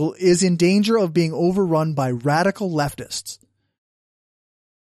Council is in danger of being overrun by radical leftists.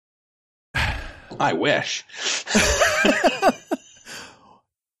 I wish.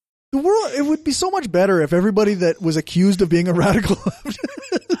 The world, it would be so much better if everybody that was accused of being a radical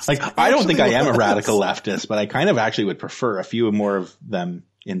leftist. Like, I don't think I am a radical leftist, but I kind of actually would prefer a few more of them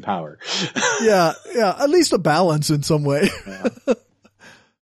in power. Yeah. At least a balance in some way. Yeah.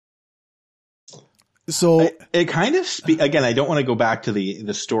 So it kind of again, I don't want to go back to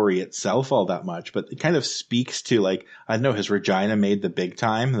the story itself all that much, but it kind of speaks to, like, I don't know, has Regina made the big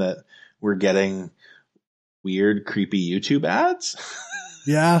time that we're getting weird, creepy YouTube ads?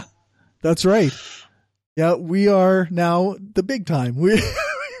 Yeah, that's right. Yeah, we are now the big time. We've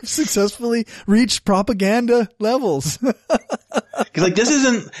successfully reached propaganda levels. Cause like, this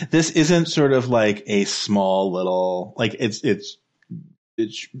isn't sort of like a small little, like, it's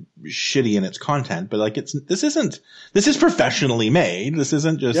shitty in its content, but like, this is professionally made. This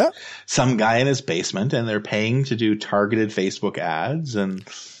isn't just some guy in his basement, and they're paying to do targeted Facebook ads. And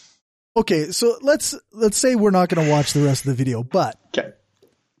okay, so let's say we're not going to watch the rest of the video, but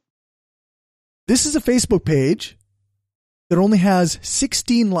this is a Facebook page that only has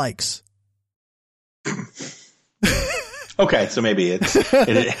 16 likes. Okay, so maybe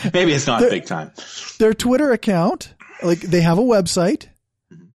it's not big time. Their Twitter account, like they have a website,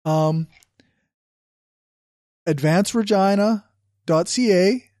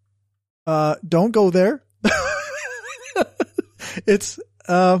 advancedregina.ca. Don't go there. It's,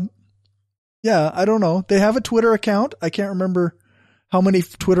 I don't know. They have a Twitter account. I can't remember how many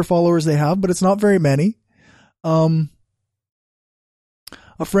Twitter followers they have, but it's not very many. A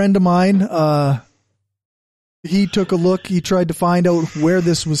friend of mine, he took a look. He tried to find out where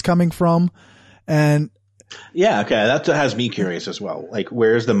this was coming from, and okay, that has me curious as well. Like,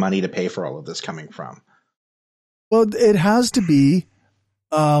 where's the money to pay for all of this coming from? Well, it has to be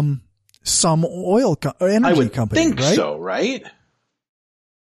some energy company. I would company, think right? so, right?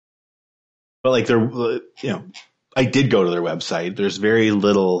 But like, I did go to their website. There's very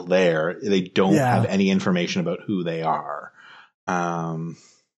little there. They don't have any information about who they are.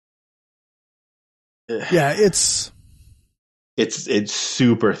 It's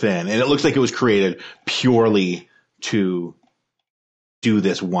super thin, and it looks like it was created purely to do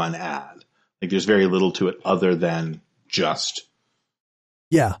this one ad. Like, there's very little to it other than just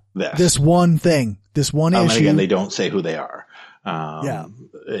this one thing, this one issue. And again, they don't say who they are.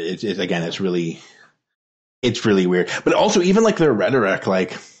 It's really weird. But also, even like their rhetoric,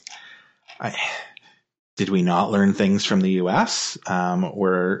 like, did we not learn things from the U.S.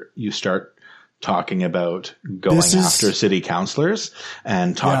 Where you start talking about going after city councilors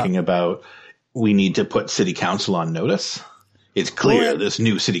and talking about we need to put city council on notice? It's clear this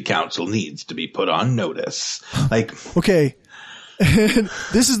new city council needs to be put on notice. Like, okay.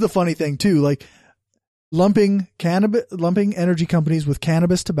 This is the funny thing too, like lumping energy companies with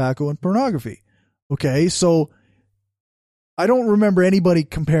cannabis, tobacco, and pornography. Okay. So I don't remember anybody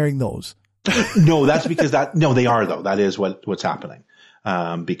comparing those. No, that's because they are though. That is what's happening.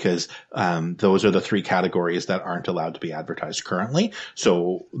 Because those are the three categories that aren't allowed to be advertised currently.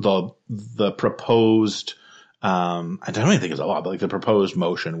 So the proposed, I don't even think it's a law, but like the proposed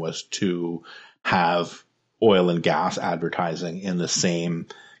motion was to have oil and gas advertising in the same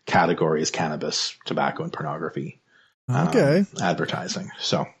category as cannabis, tobacco, and pornography. Advertising.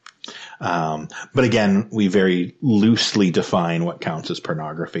 So, but again, we very loosely define what counts as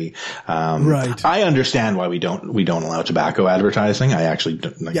pornography. Right. I understand why we don't allow tobacco advertising. I actually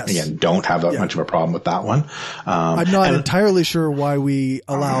don't have that much of a problem with that one. I'm not entirely sure why we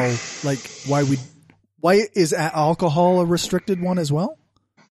allow, why is alcohol a restricted one as well?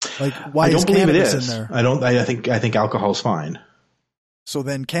 Like, why I don't is believe it cannabis is. in there? I think alcohol's fine. So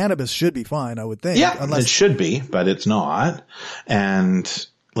then cannabis should be fine, I would think. Yeah, it should be, but it's not. And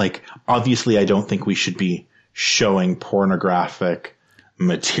like, obviously I don't think we should be showing pornographic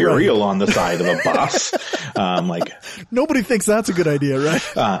material on the side of a bus. Nobody thinks that's a good idea, right?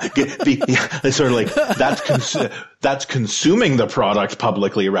 It's sort of like that's consuming the product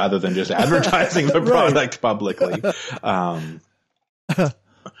publicly rather than just advertising the product publicly.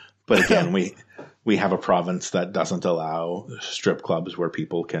 But again, we have a province that doesn't allow strip clubs where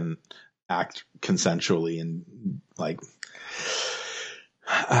people can act consensually and like,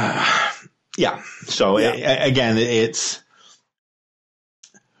 So again, it's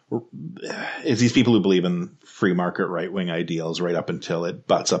these people who believe in free market right-wing ideals right up until it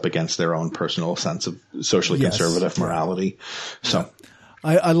butts up against their own personal sense of socially conservative morality. So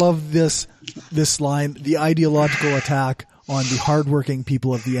I love this line, the ideological attack on the hardworking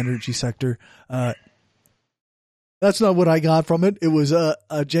people of the energy sector. That's not what I got from it. It was a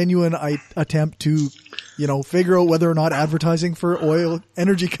genuine attempt to, figure out whether or not advertising for oil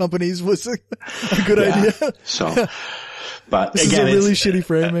energy companies was a good idea. So, but this again, is a really shitty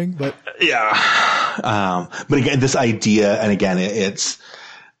framing, but but again, this idea, and again, it's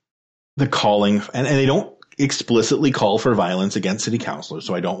the calling, and they don't explicitly call for violence against city councilors.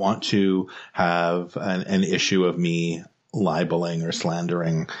 So I don't want to have an issue of me libeling or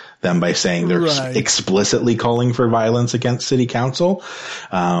slandering them by saying they're explicitly calling for violence against city council.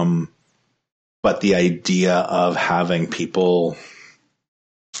 But the idea of having people,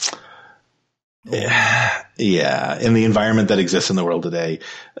 in the environment that exists in the world today,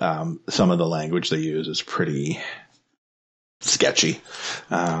 some of the language they use is pretty sketchy.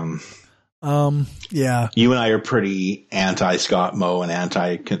 You and I are pretty anti Scott Moe and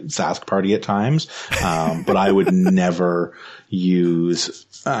anti Sask Party at times. But I would never use,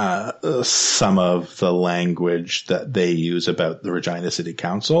 some of the language that they use about the Regina City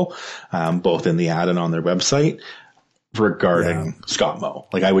Council, both in the ad and on their website regarding Scott Moe.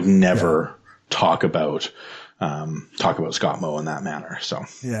 Like, I would never talk about Scott Moe in that manner. So,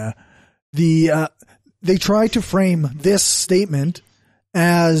 they try to frame this statement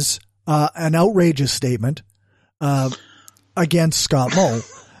as, an outrageous statement against Scott Moe.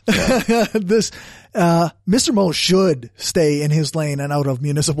 This Mr. Moe should stay in his lane and out of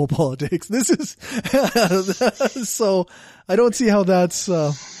municipal politics. This is so I don't see how that's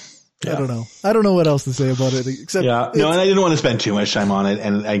I don't know. I don't know what else to say about it except and I didn't want to spend too much time on it,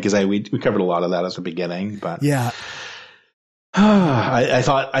 and because we covered a lot of that at the beginning, but yeah. I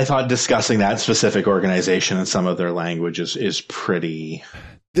thought discussing that specific organization and some of their language is pretty.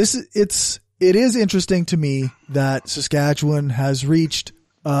 It is interesting to me that Saskatchewan has reached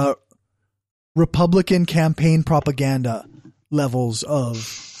Republican campaign propaganda levels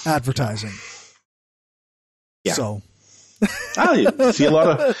of advertising. Yeah. So you see a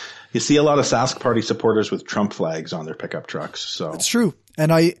lot of Sask Party supporters with Trump flags on their pickup trucks. So it's true.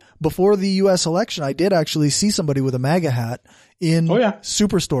 And before the U.S. election, I did actually see somebody with a MAGA hat in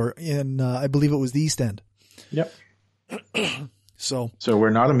Superstore in, I believe it was the East End. Yep. So we're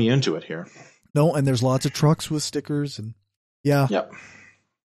not immune to it here. No, and there's lots of trucks with stickers and yeah. Yep.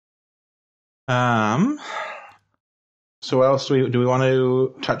 So what else do we want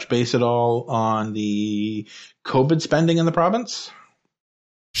to touch base at all on the COVID spending in the province?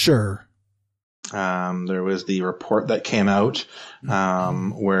 Sure. There was the report that came out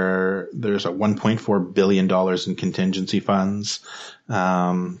where there's a $1.4 billion in contingency funds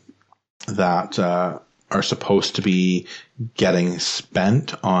that are supposed to be getting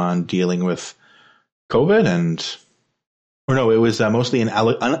spent on dealing with COVID it was mostly an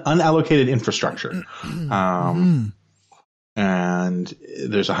unallocated infrastructure. And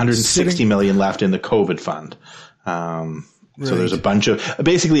there's $160 million left in the COVID fund. Right. So there's a bunch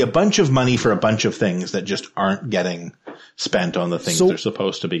of money for a bunch of things that just aren't getting spent on the things they're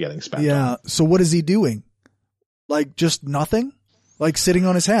supposed to be getting spent on. Yeah. So what is he doing? Like just nothing? Like sitting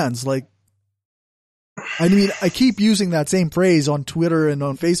on his hands? Like, I mean, I keep using that same phrase on Twitter and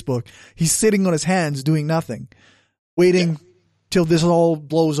on Facebook. He's sitting on his hands doing nothing, waiting till this all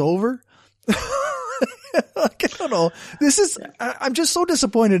blows over. Like, I don't know. I'm just so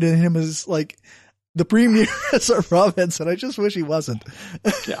disappointed in him as like the premier of our province, and I just wish he wasn't.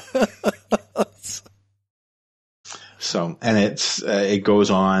 Yeah. So, and it goes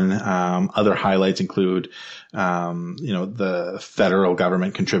on. Other highlights include, the federal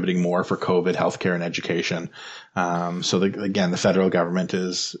government contributing more for COVID, healthcare, and education. So the federal government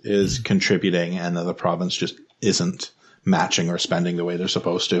is contributing, and the province just isn't matching or spending the way they're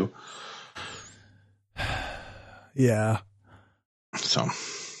supposed to. Yeah. So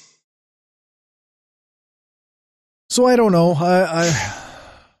I don't know.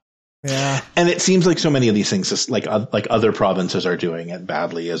 Yeah. And it seems like so many of these things, like other provinces are doing it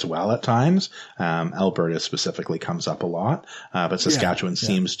badly as well at times. Alberta specifically comes up a lot, but Saskatchewan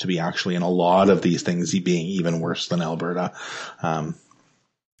seems to be actually in a lot of these things being even worse than Alberta.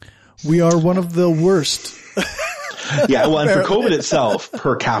 We are one of the worst. Yeah. Well, and for COVID itself,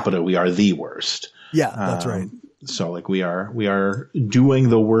 per capita, we are the worst. Yeah, that's right. So like we are doing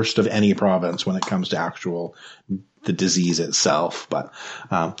the worst of any province when it comes to the disease itself, but,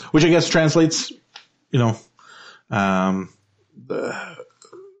 which I guess translates,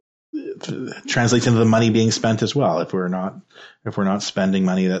 translates into the money being spent as well. If we're not spending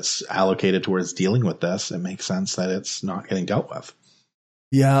money that's allocated towards dealing with this, it makes sense that it's not getting dealt with.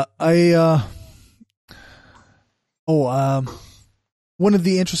 Yeah. One of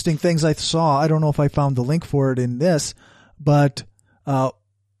the interesting things I saw, I don't know if I found the link for it in this, but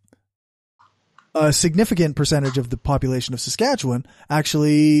a significant percentage of the population of Saskatchewan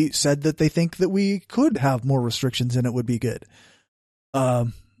actually said that they think that we could have more restrictions and it would be good.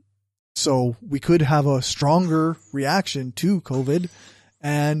 So we could have a stronger reaction to COVID,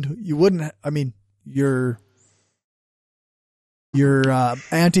 and you wouldn't, I mean, your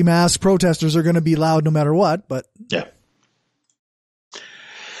anti-mask protesters are going to be loud no matter what, but yeah.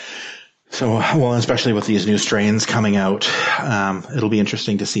 So, well, especially with these new strains coming out, it'll be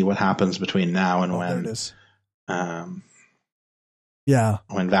interesting to see what happens between now and when. There it is.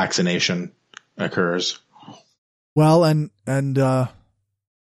 When vaccination occurs. Well, and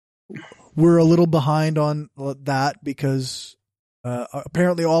we're a little behind on that because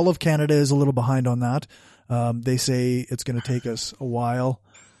apparently all of Canada is a little behind on that. They say it's going to take us a while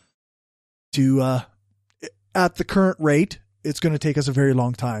to, at the current rate, it's going to take us a very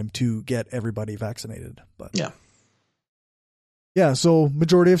long time to get everybody vaccinated. But yeah. So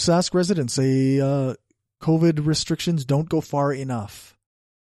majority of Sask residents say COVID restrictions don't go far enough.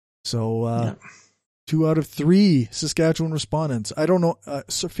 So 2 out of 3 Saskatchewan respondents. I don't know.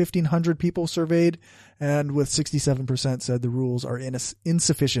 1,500 people surveyed, and with 67% said the rules are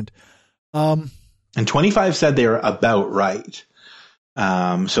insufficient. And 25 said they are about right.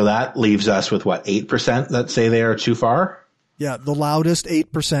 So that leaves us with what, 8% that say they are too far? Yeah, the loudest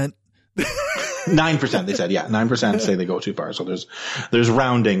 8%. 9%, they said. Yeah, 9% say they go too far. So there's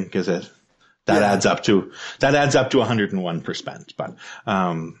rounding because that adds up to 101%. But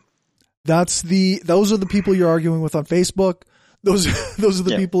those are the people you're arguing with on Facebook. Those are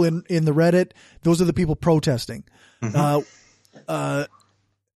the people in the Reddit. Those are the people protesting. Mm-hmm.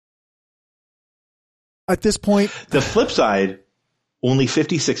 At this point, the flip side, only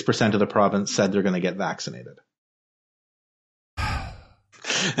 56% of the province said they're going to get vaccinated.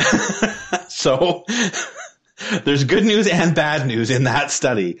 So there's good news and bad news in that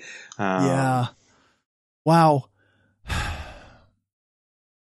study. Yeah. Wow.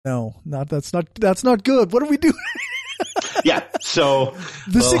 No, that's not good. What do we do? Yeah. So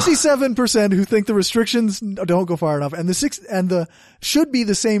the 67% who think the restrictions don't go far enough, and the should be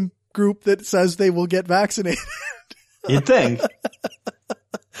the same group that says they will get vaccinated. You'd think.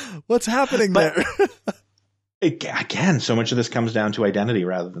 What's happening there? Again, so much of this comes down to identity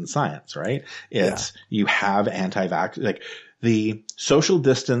rather than science, right? You have anti-vax, like the social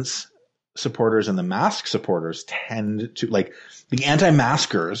distance supporters and the mask supporters tend to, like the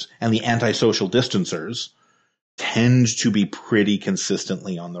anti-maskers and the anti-social distancers tend to be pretty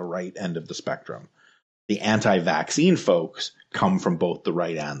consistently on the right end of the spectrum. The anti-vaccine folks come from both the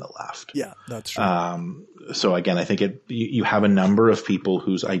right and the left. Yeah, that's true. So again, I think you have a number of people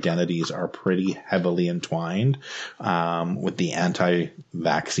whose identities are pretty heavily entwined with the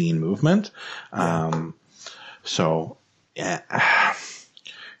anti-vaccine movement. So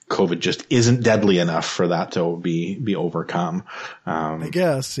COVID just isn't deadly enough for that to be overcome. I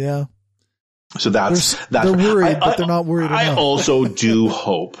guess, yeah. So that's they're worried, but they're not worried enough. I also do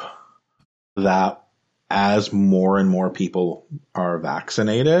hope that as more and more people are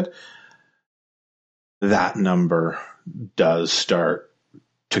vaccinated, that number does start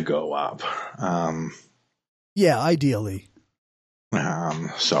to go up. Yeah, ideally.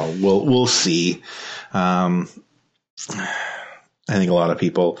 So we'll see. I think a lot of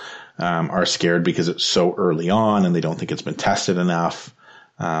people are scared because it's so early on and they don't think it's been tested enough.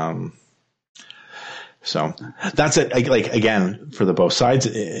 So that's it. Like, again, for the both sides,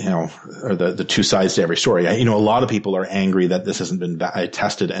 or the two sides to every story. A lot of people are angry that this hasn't been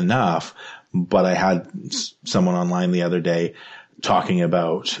tested enough, but I had someone online the other day talking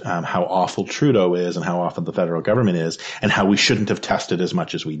about how awful Trudeau is and how awful the federal government is and how we shouldn't have tested as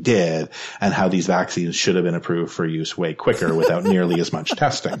much as we did and how these vaccines should have been approved for use way quicker without nearly as much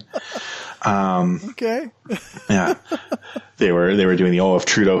testing. Okay. Yeah. They were doing if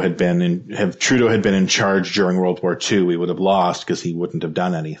Trudeau had been in charge during World War II, we would have lost because he wouldn't have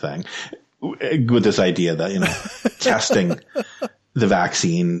done anything. With this idea that, testing the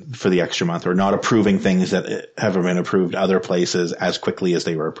vaccine for the extra month or not approving things that have been approved other places as quickly as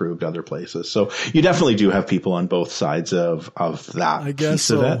they were approved other places. So you definitely do have people on both sides of that I guess piece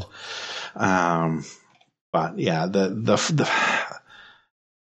so. of it. But yeah, the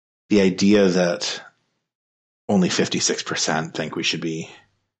idea that only 56% think we should be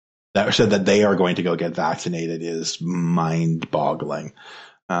that said that they are going to go get vaccinated is mind boggling.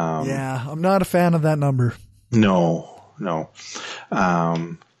 Yeah, I'm not a fan of that number. No.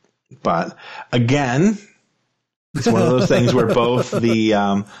 But again, it's one of those things where both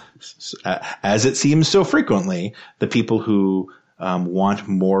the, as it seems so frequently, the people who want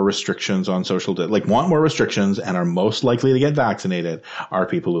more restrictions on want more restrictions and are most likely to get vaccinated are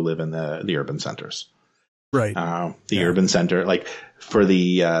people who live in the urban centers. Right. Urban center, like for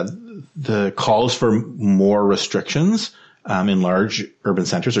the calls for more restrictions in large urban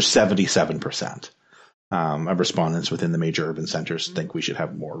centers are 77%. Of respondents within the major urban centers think we should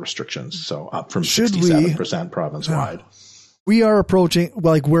have more restrictions. So up from 67% province wide. We are approaching,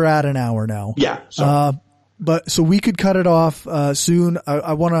 we're at an hour now. Yeah. So. So we could cut it off soon.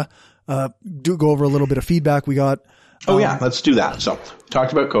 I want to go over a little bit of feedback we got. Let's do that. So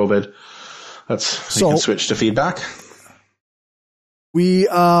talked about COVID. We can switch to feedback. We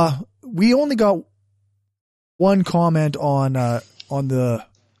only got one comment on the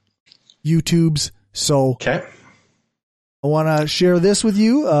YouTubes. So okay. I want to share this with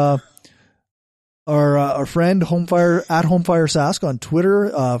you. Our friend Homefire at Homefire Sask on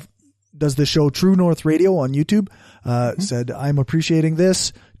Twitter does the show True North Radio on YouTube. Said, I'm appreciating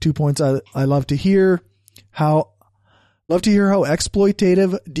this. 2 points I love to hear. How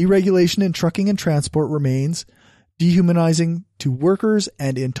exploitative deregulation in trucking and transport remains, dehumanizing to workers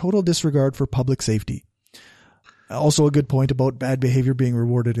and in total disregard for public safety. Also a good point about bad behavior being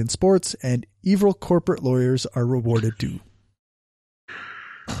rewarded in sports, and evil corporate lawyers are rewarded too.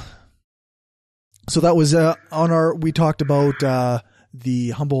 So that was we talked about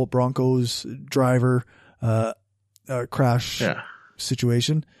the Humboldt Broncos driver crash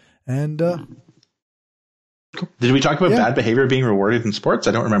situation. And did we talk about bad behavior being rewarded in sports?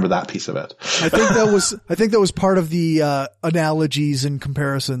 I don't remember that piece of it. I think that was part of the analogies and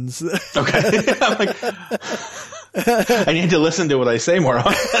comparisons. Okay. I'm like, I need to listen to what I say more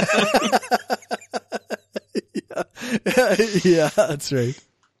often. Yeah, that's right.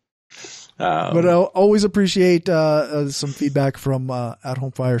 But I always appreciate some feedback from at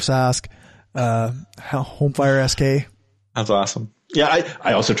Homefire Sask, Homefire SK. That's awesome. Yeah,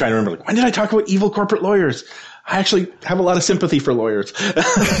 I also try to remember, like, when did I talk about evil corporate lawyers? I actually have a lot of sympathy for lawyers.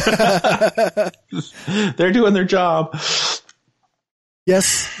 They're doing their job. Yes,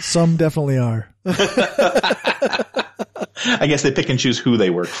 some definitely are. I guess they pick and choose who they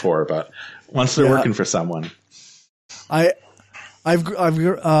work for, but once they're working for someone. I've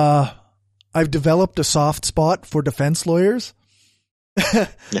developed a soft spot for defense lawyers.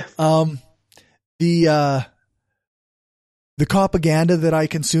 The propaganda that I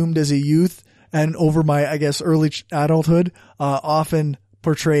consumed as a youth and over my, I guess, early adulthood, often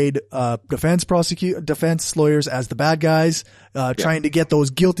portrayed defense lawyers as the bad guys, trying to get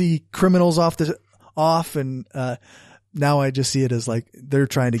those guilty criminals off. And now I just see it as like they're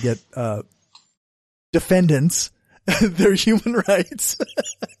trying to get defendants their human rights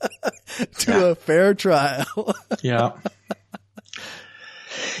to a fair trial. Yeah.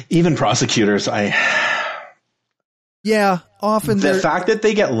 Even prosecutors, often the fact that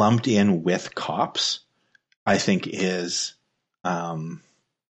they get lumped in with cops, I think is bad.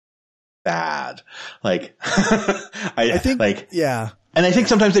 Like, I think, like, and I think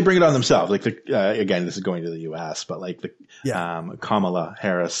sometimes they bring it on themselves. Like, again, this is going to the U.S., but like the Kamala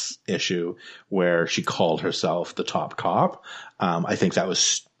Harris issue where she called herself the top cop. I think that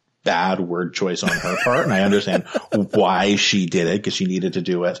was bad word choice on her part, and I understand why she did it, because she needed to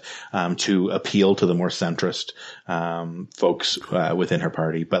do it to appeal to the more centrist folks within her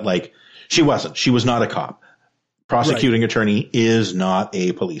party. But like, she was not a cop. Prosecuting attorney is not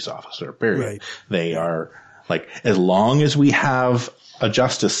a police officer, period. Right. They are, like, as long as we have a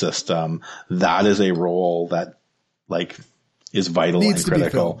justice system, that is a role that, like, is vital and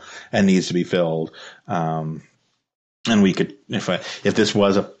critical and needs to be filled. And we could, if this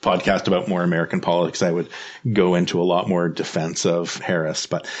was a podcast about more American politics, I would go into a lot more defense of Harris.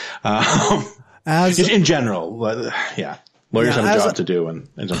 But in general, lawyers have a job to do, and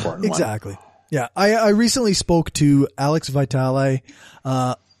it's an important one. Exactly. Yeah. I recently spoke to Alex Vitale,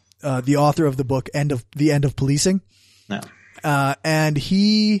 the author of the book The End of Policing. Yeah. And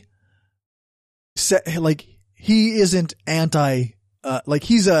he said, like, he isn't anti, like,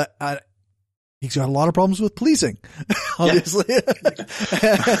 he's got a lot of problems with policing, obviously.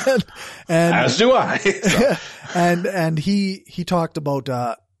 and as do I. So. and he talked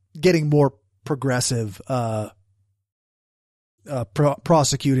about, getting more progressive,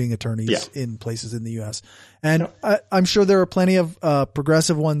 prosecuting attorneys in places in the U.S. And I'm sure there are plenty of,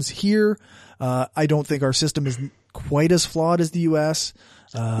 progressive ones here. I don't think our system is quite as flawed as the U.S.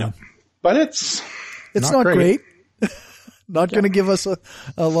 No. But it's not great. Not going to give us a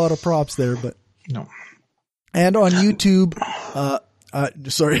lot of props there, but. No. And on YouTube,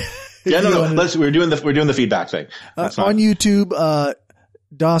 sorry. Yeah, no. We're doing the feedback thing. On YouTube,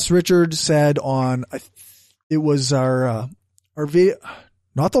 Das Richard said it was our video,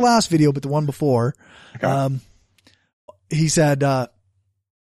 not the last video, but the one before. Okay. He said, that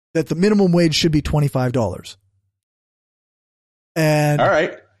the minimum wage should be $25. And all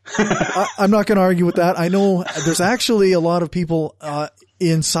right. I'm not going to argue with that. I know there's actually a lot of people,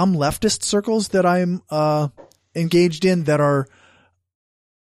 in some leftist circles that I'm engaged in that are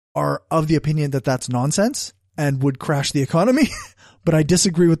of the opinion that that's nonsense and would crash the economy, but I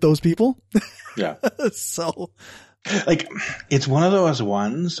disagree with those people. Yeah. So, like, it's one of those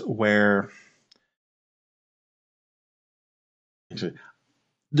ones where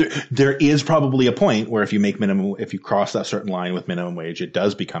there is probably a point where if you cross that certain line with minimum wage, it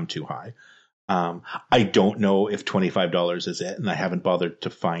does become too high. I don't know if $25 is it, and I haven't bothered to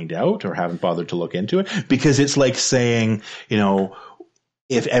find out or haven't bothered to look into it, because it's like saying,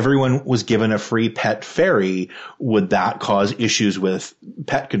 if everyone was given a free pet ferry, would that cause issues with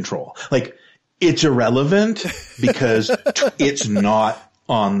pet control? Like, it's irrelevant because it's not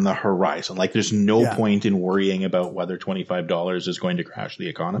on the horizon. Like there's no Yeah. point in worrying about whether $25 is going to crash the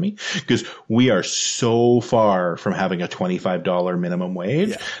economy, because we are so far from having a $25 minimum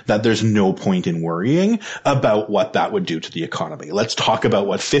wage that there's no point in worrying about what that would do to the economy. Let's talk about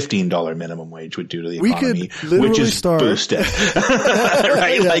what $15 minimum wage would do to the economy, which is boosted.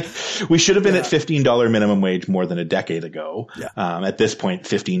 Right? Yeah. Like we should have been at $15 minimum wage more than a decade ago. Yeah. At this point,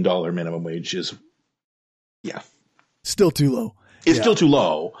 $15 minimum wage is, Still too low. it's still too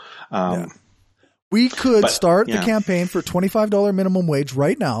low. We could But, start the yeah. campaign for $25 minimum wage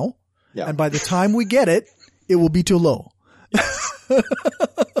right now. Yeah. And by the time we get it, it will be too low.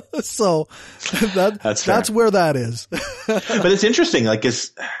 So that's where that is. But it's interesting, like,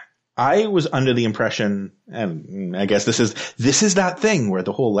 I was under the impression, and I guess this is that thing where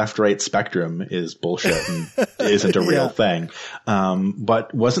the whole left-right spectrum is bullshit and isn't a real thing.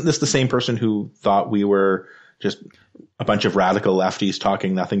 But wasn't this the same person who thought we were just a bunch of radical lefties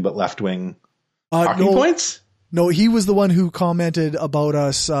talking nothing but left-wing talking points? No, he was the one who commented about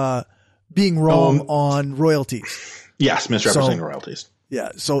us being wrong on royalties. Yes, misrepresenting royalties.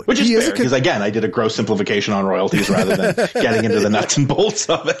 Yeah, so Which is fair, because again, I did a gross simplification on royalties rather than getting into the nuts and bolts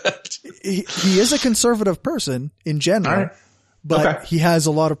of it. He is a conservative person in general, but he has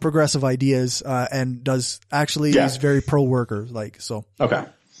a lot of progressive ideas, and is very pro-worker, Okay.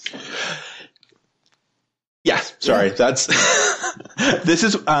 Yes, sorry. That's,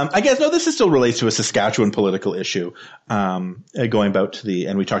 this still relates to a Saskatchewan political issue, going back to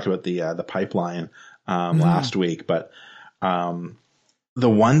and we talked about the pipeline, last week, but, the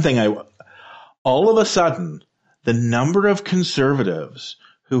one thing all of a sudden, the number of conservatives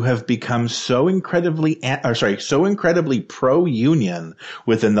who have become so incredibly pro-union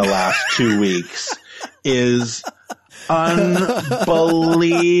within the last 2 weeks is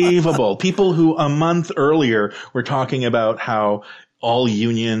unbelievable. People who a month earlier were talking about how all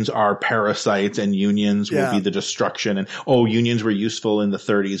unions are parasites and unions will be the destruction, and unions were useful in the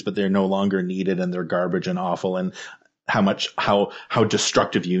 30s, but they're no longer needed and they're garbage and awful, and how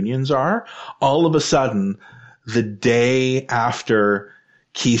destructive unions are. All of a sudden, the day after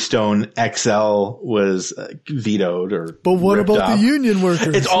Keystone XL was vetoed But what about the union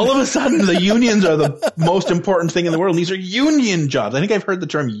workers? It's all of a sudden the unions are the most important thing in the world. These are union jobs. I think I've heard the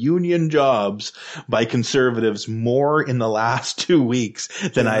term union jobs by conservatives more in the last 2 weeks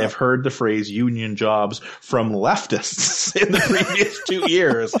than I have heard the phrase union jobs from leftists in the previous 2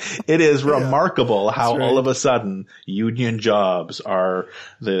 years. It is remarkable how all of a sudden union jobs are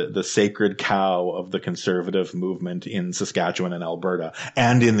the sacred cow of the conservative movement in Saskatchewan and Alberta,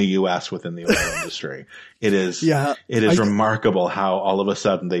 and in the U.S. within the oil industry. It is remarkable how all of a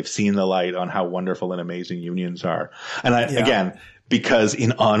sudden they've seen the light on how wonderful and amazing unions are. And again, because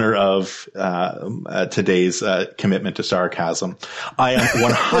in honor of today's commitment to sarcasm, I am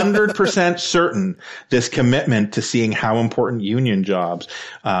 100% certain this commitment to seeing how important union jobs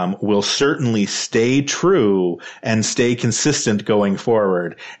will certainly stay true and stay consistent going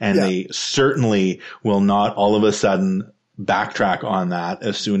forward. And they certainly will not all of a sudden backtrack on that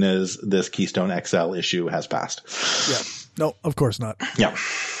as soon as this Keystone XL issue has passed. Yeah. No, of course not. Yeah.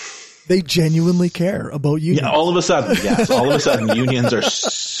 They genuinely care about unions. Yeah, all of a sudden, unions are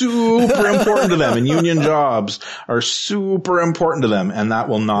super important to them, and union jobs are super important to them, and that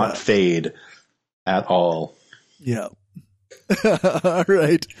will not fade at all. Yeah. All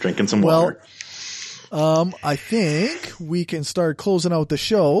right. Drinking some water. I think we can start closing out the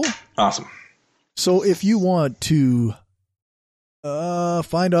show. Awesome. So if you want to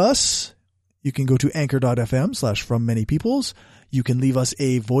find us, you can go to anchor.fm/FromManyPeoples. You can leave us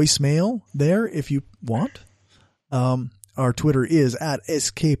a voicemail there if you want. Our Twitter is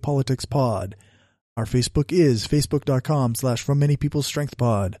 @SKPoliticsPod. Our Facebook is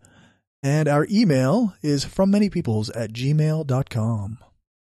facebook.com/FromManyPeoplesStrengthPod. And our email is FromManyPeoples@gmail.com.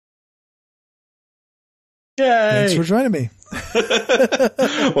 Yay! Thanks for joining me.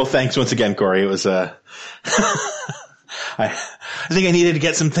 Well, thanks once again, Corey. It was I think I needed to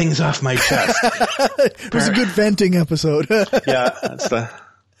get some things off my chest. It was a good venting episode. Yeah,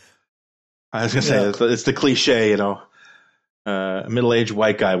 I was gonna say it's the cliche, a middle-aged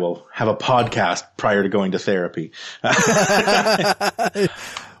white guy will have a podcast prior to going to therapy.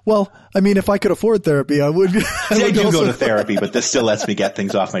 Well, I mean, if I could afford therapy, I would. I do go to therapy, but this still lets me get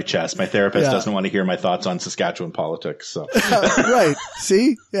things off my chest. My therapist doesn't want to hear my thoughts on Saskatchewan politics. So. Right.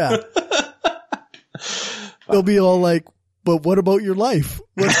 See? Yeah. They'll be all like, but what about your life?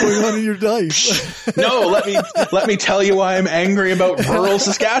 What's going on in your life? No, let me tell you why I'm angry about rural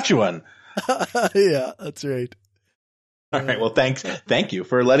Saskatchewan. Yeah, that's right. All right. Well, thank you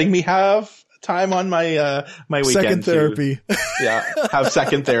for letting me have time on my my weekend. Second therapy. Yeah, have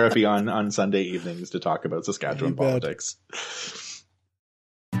second therapy on Sunday evenings to talk about Saskatchewan politics.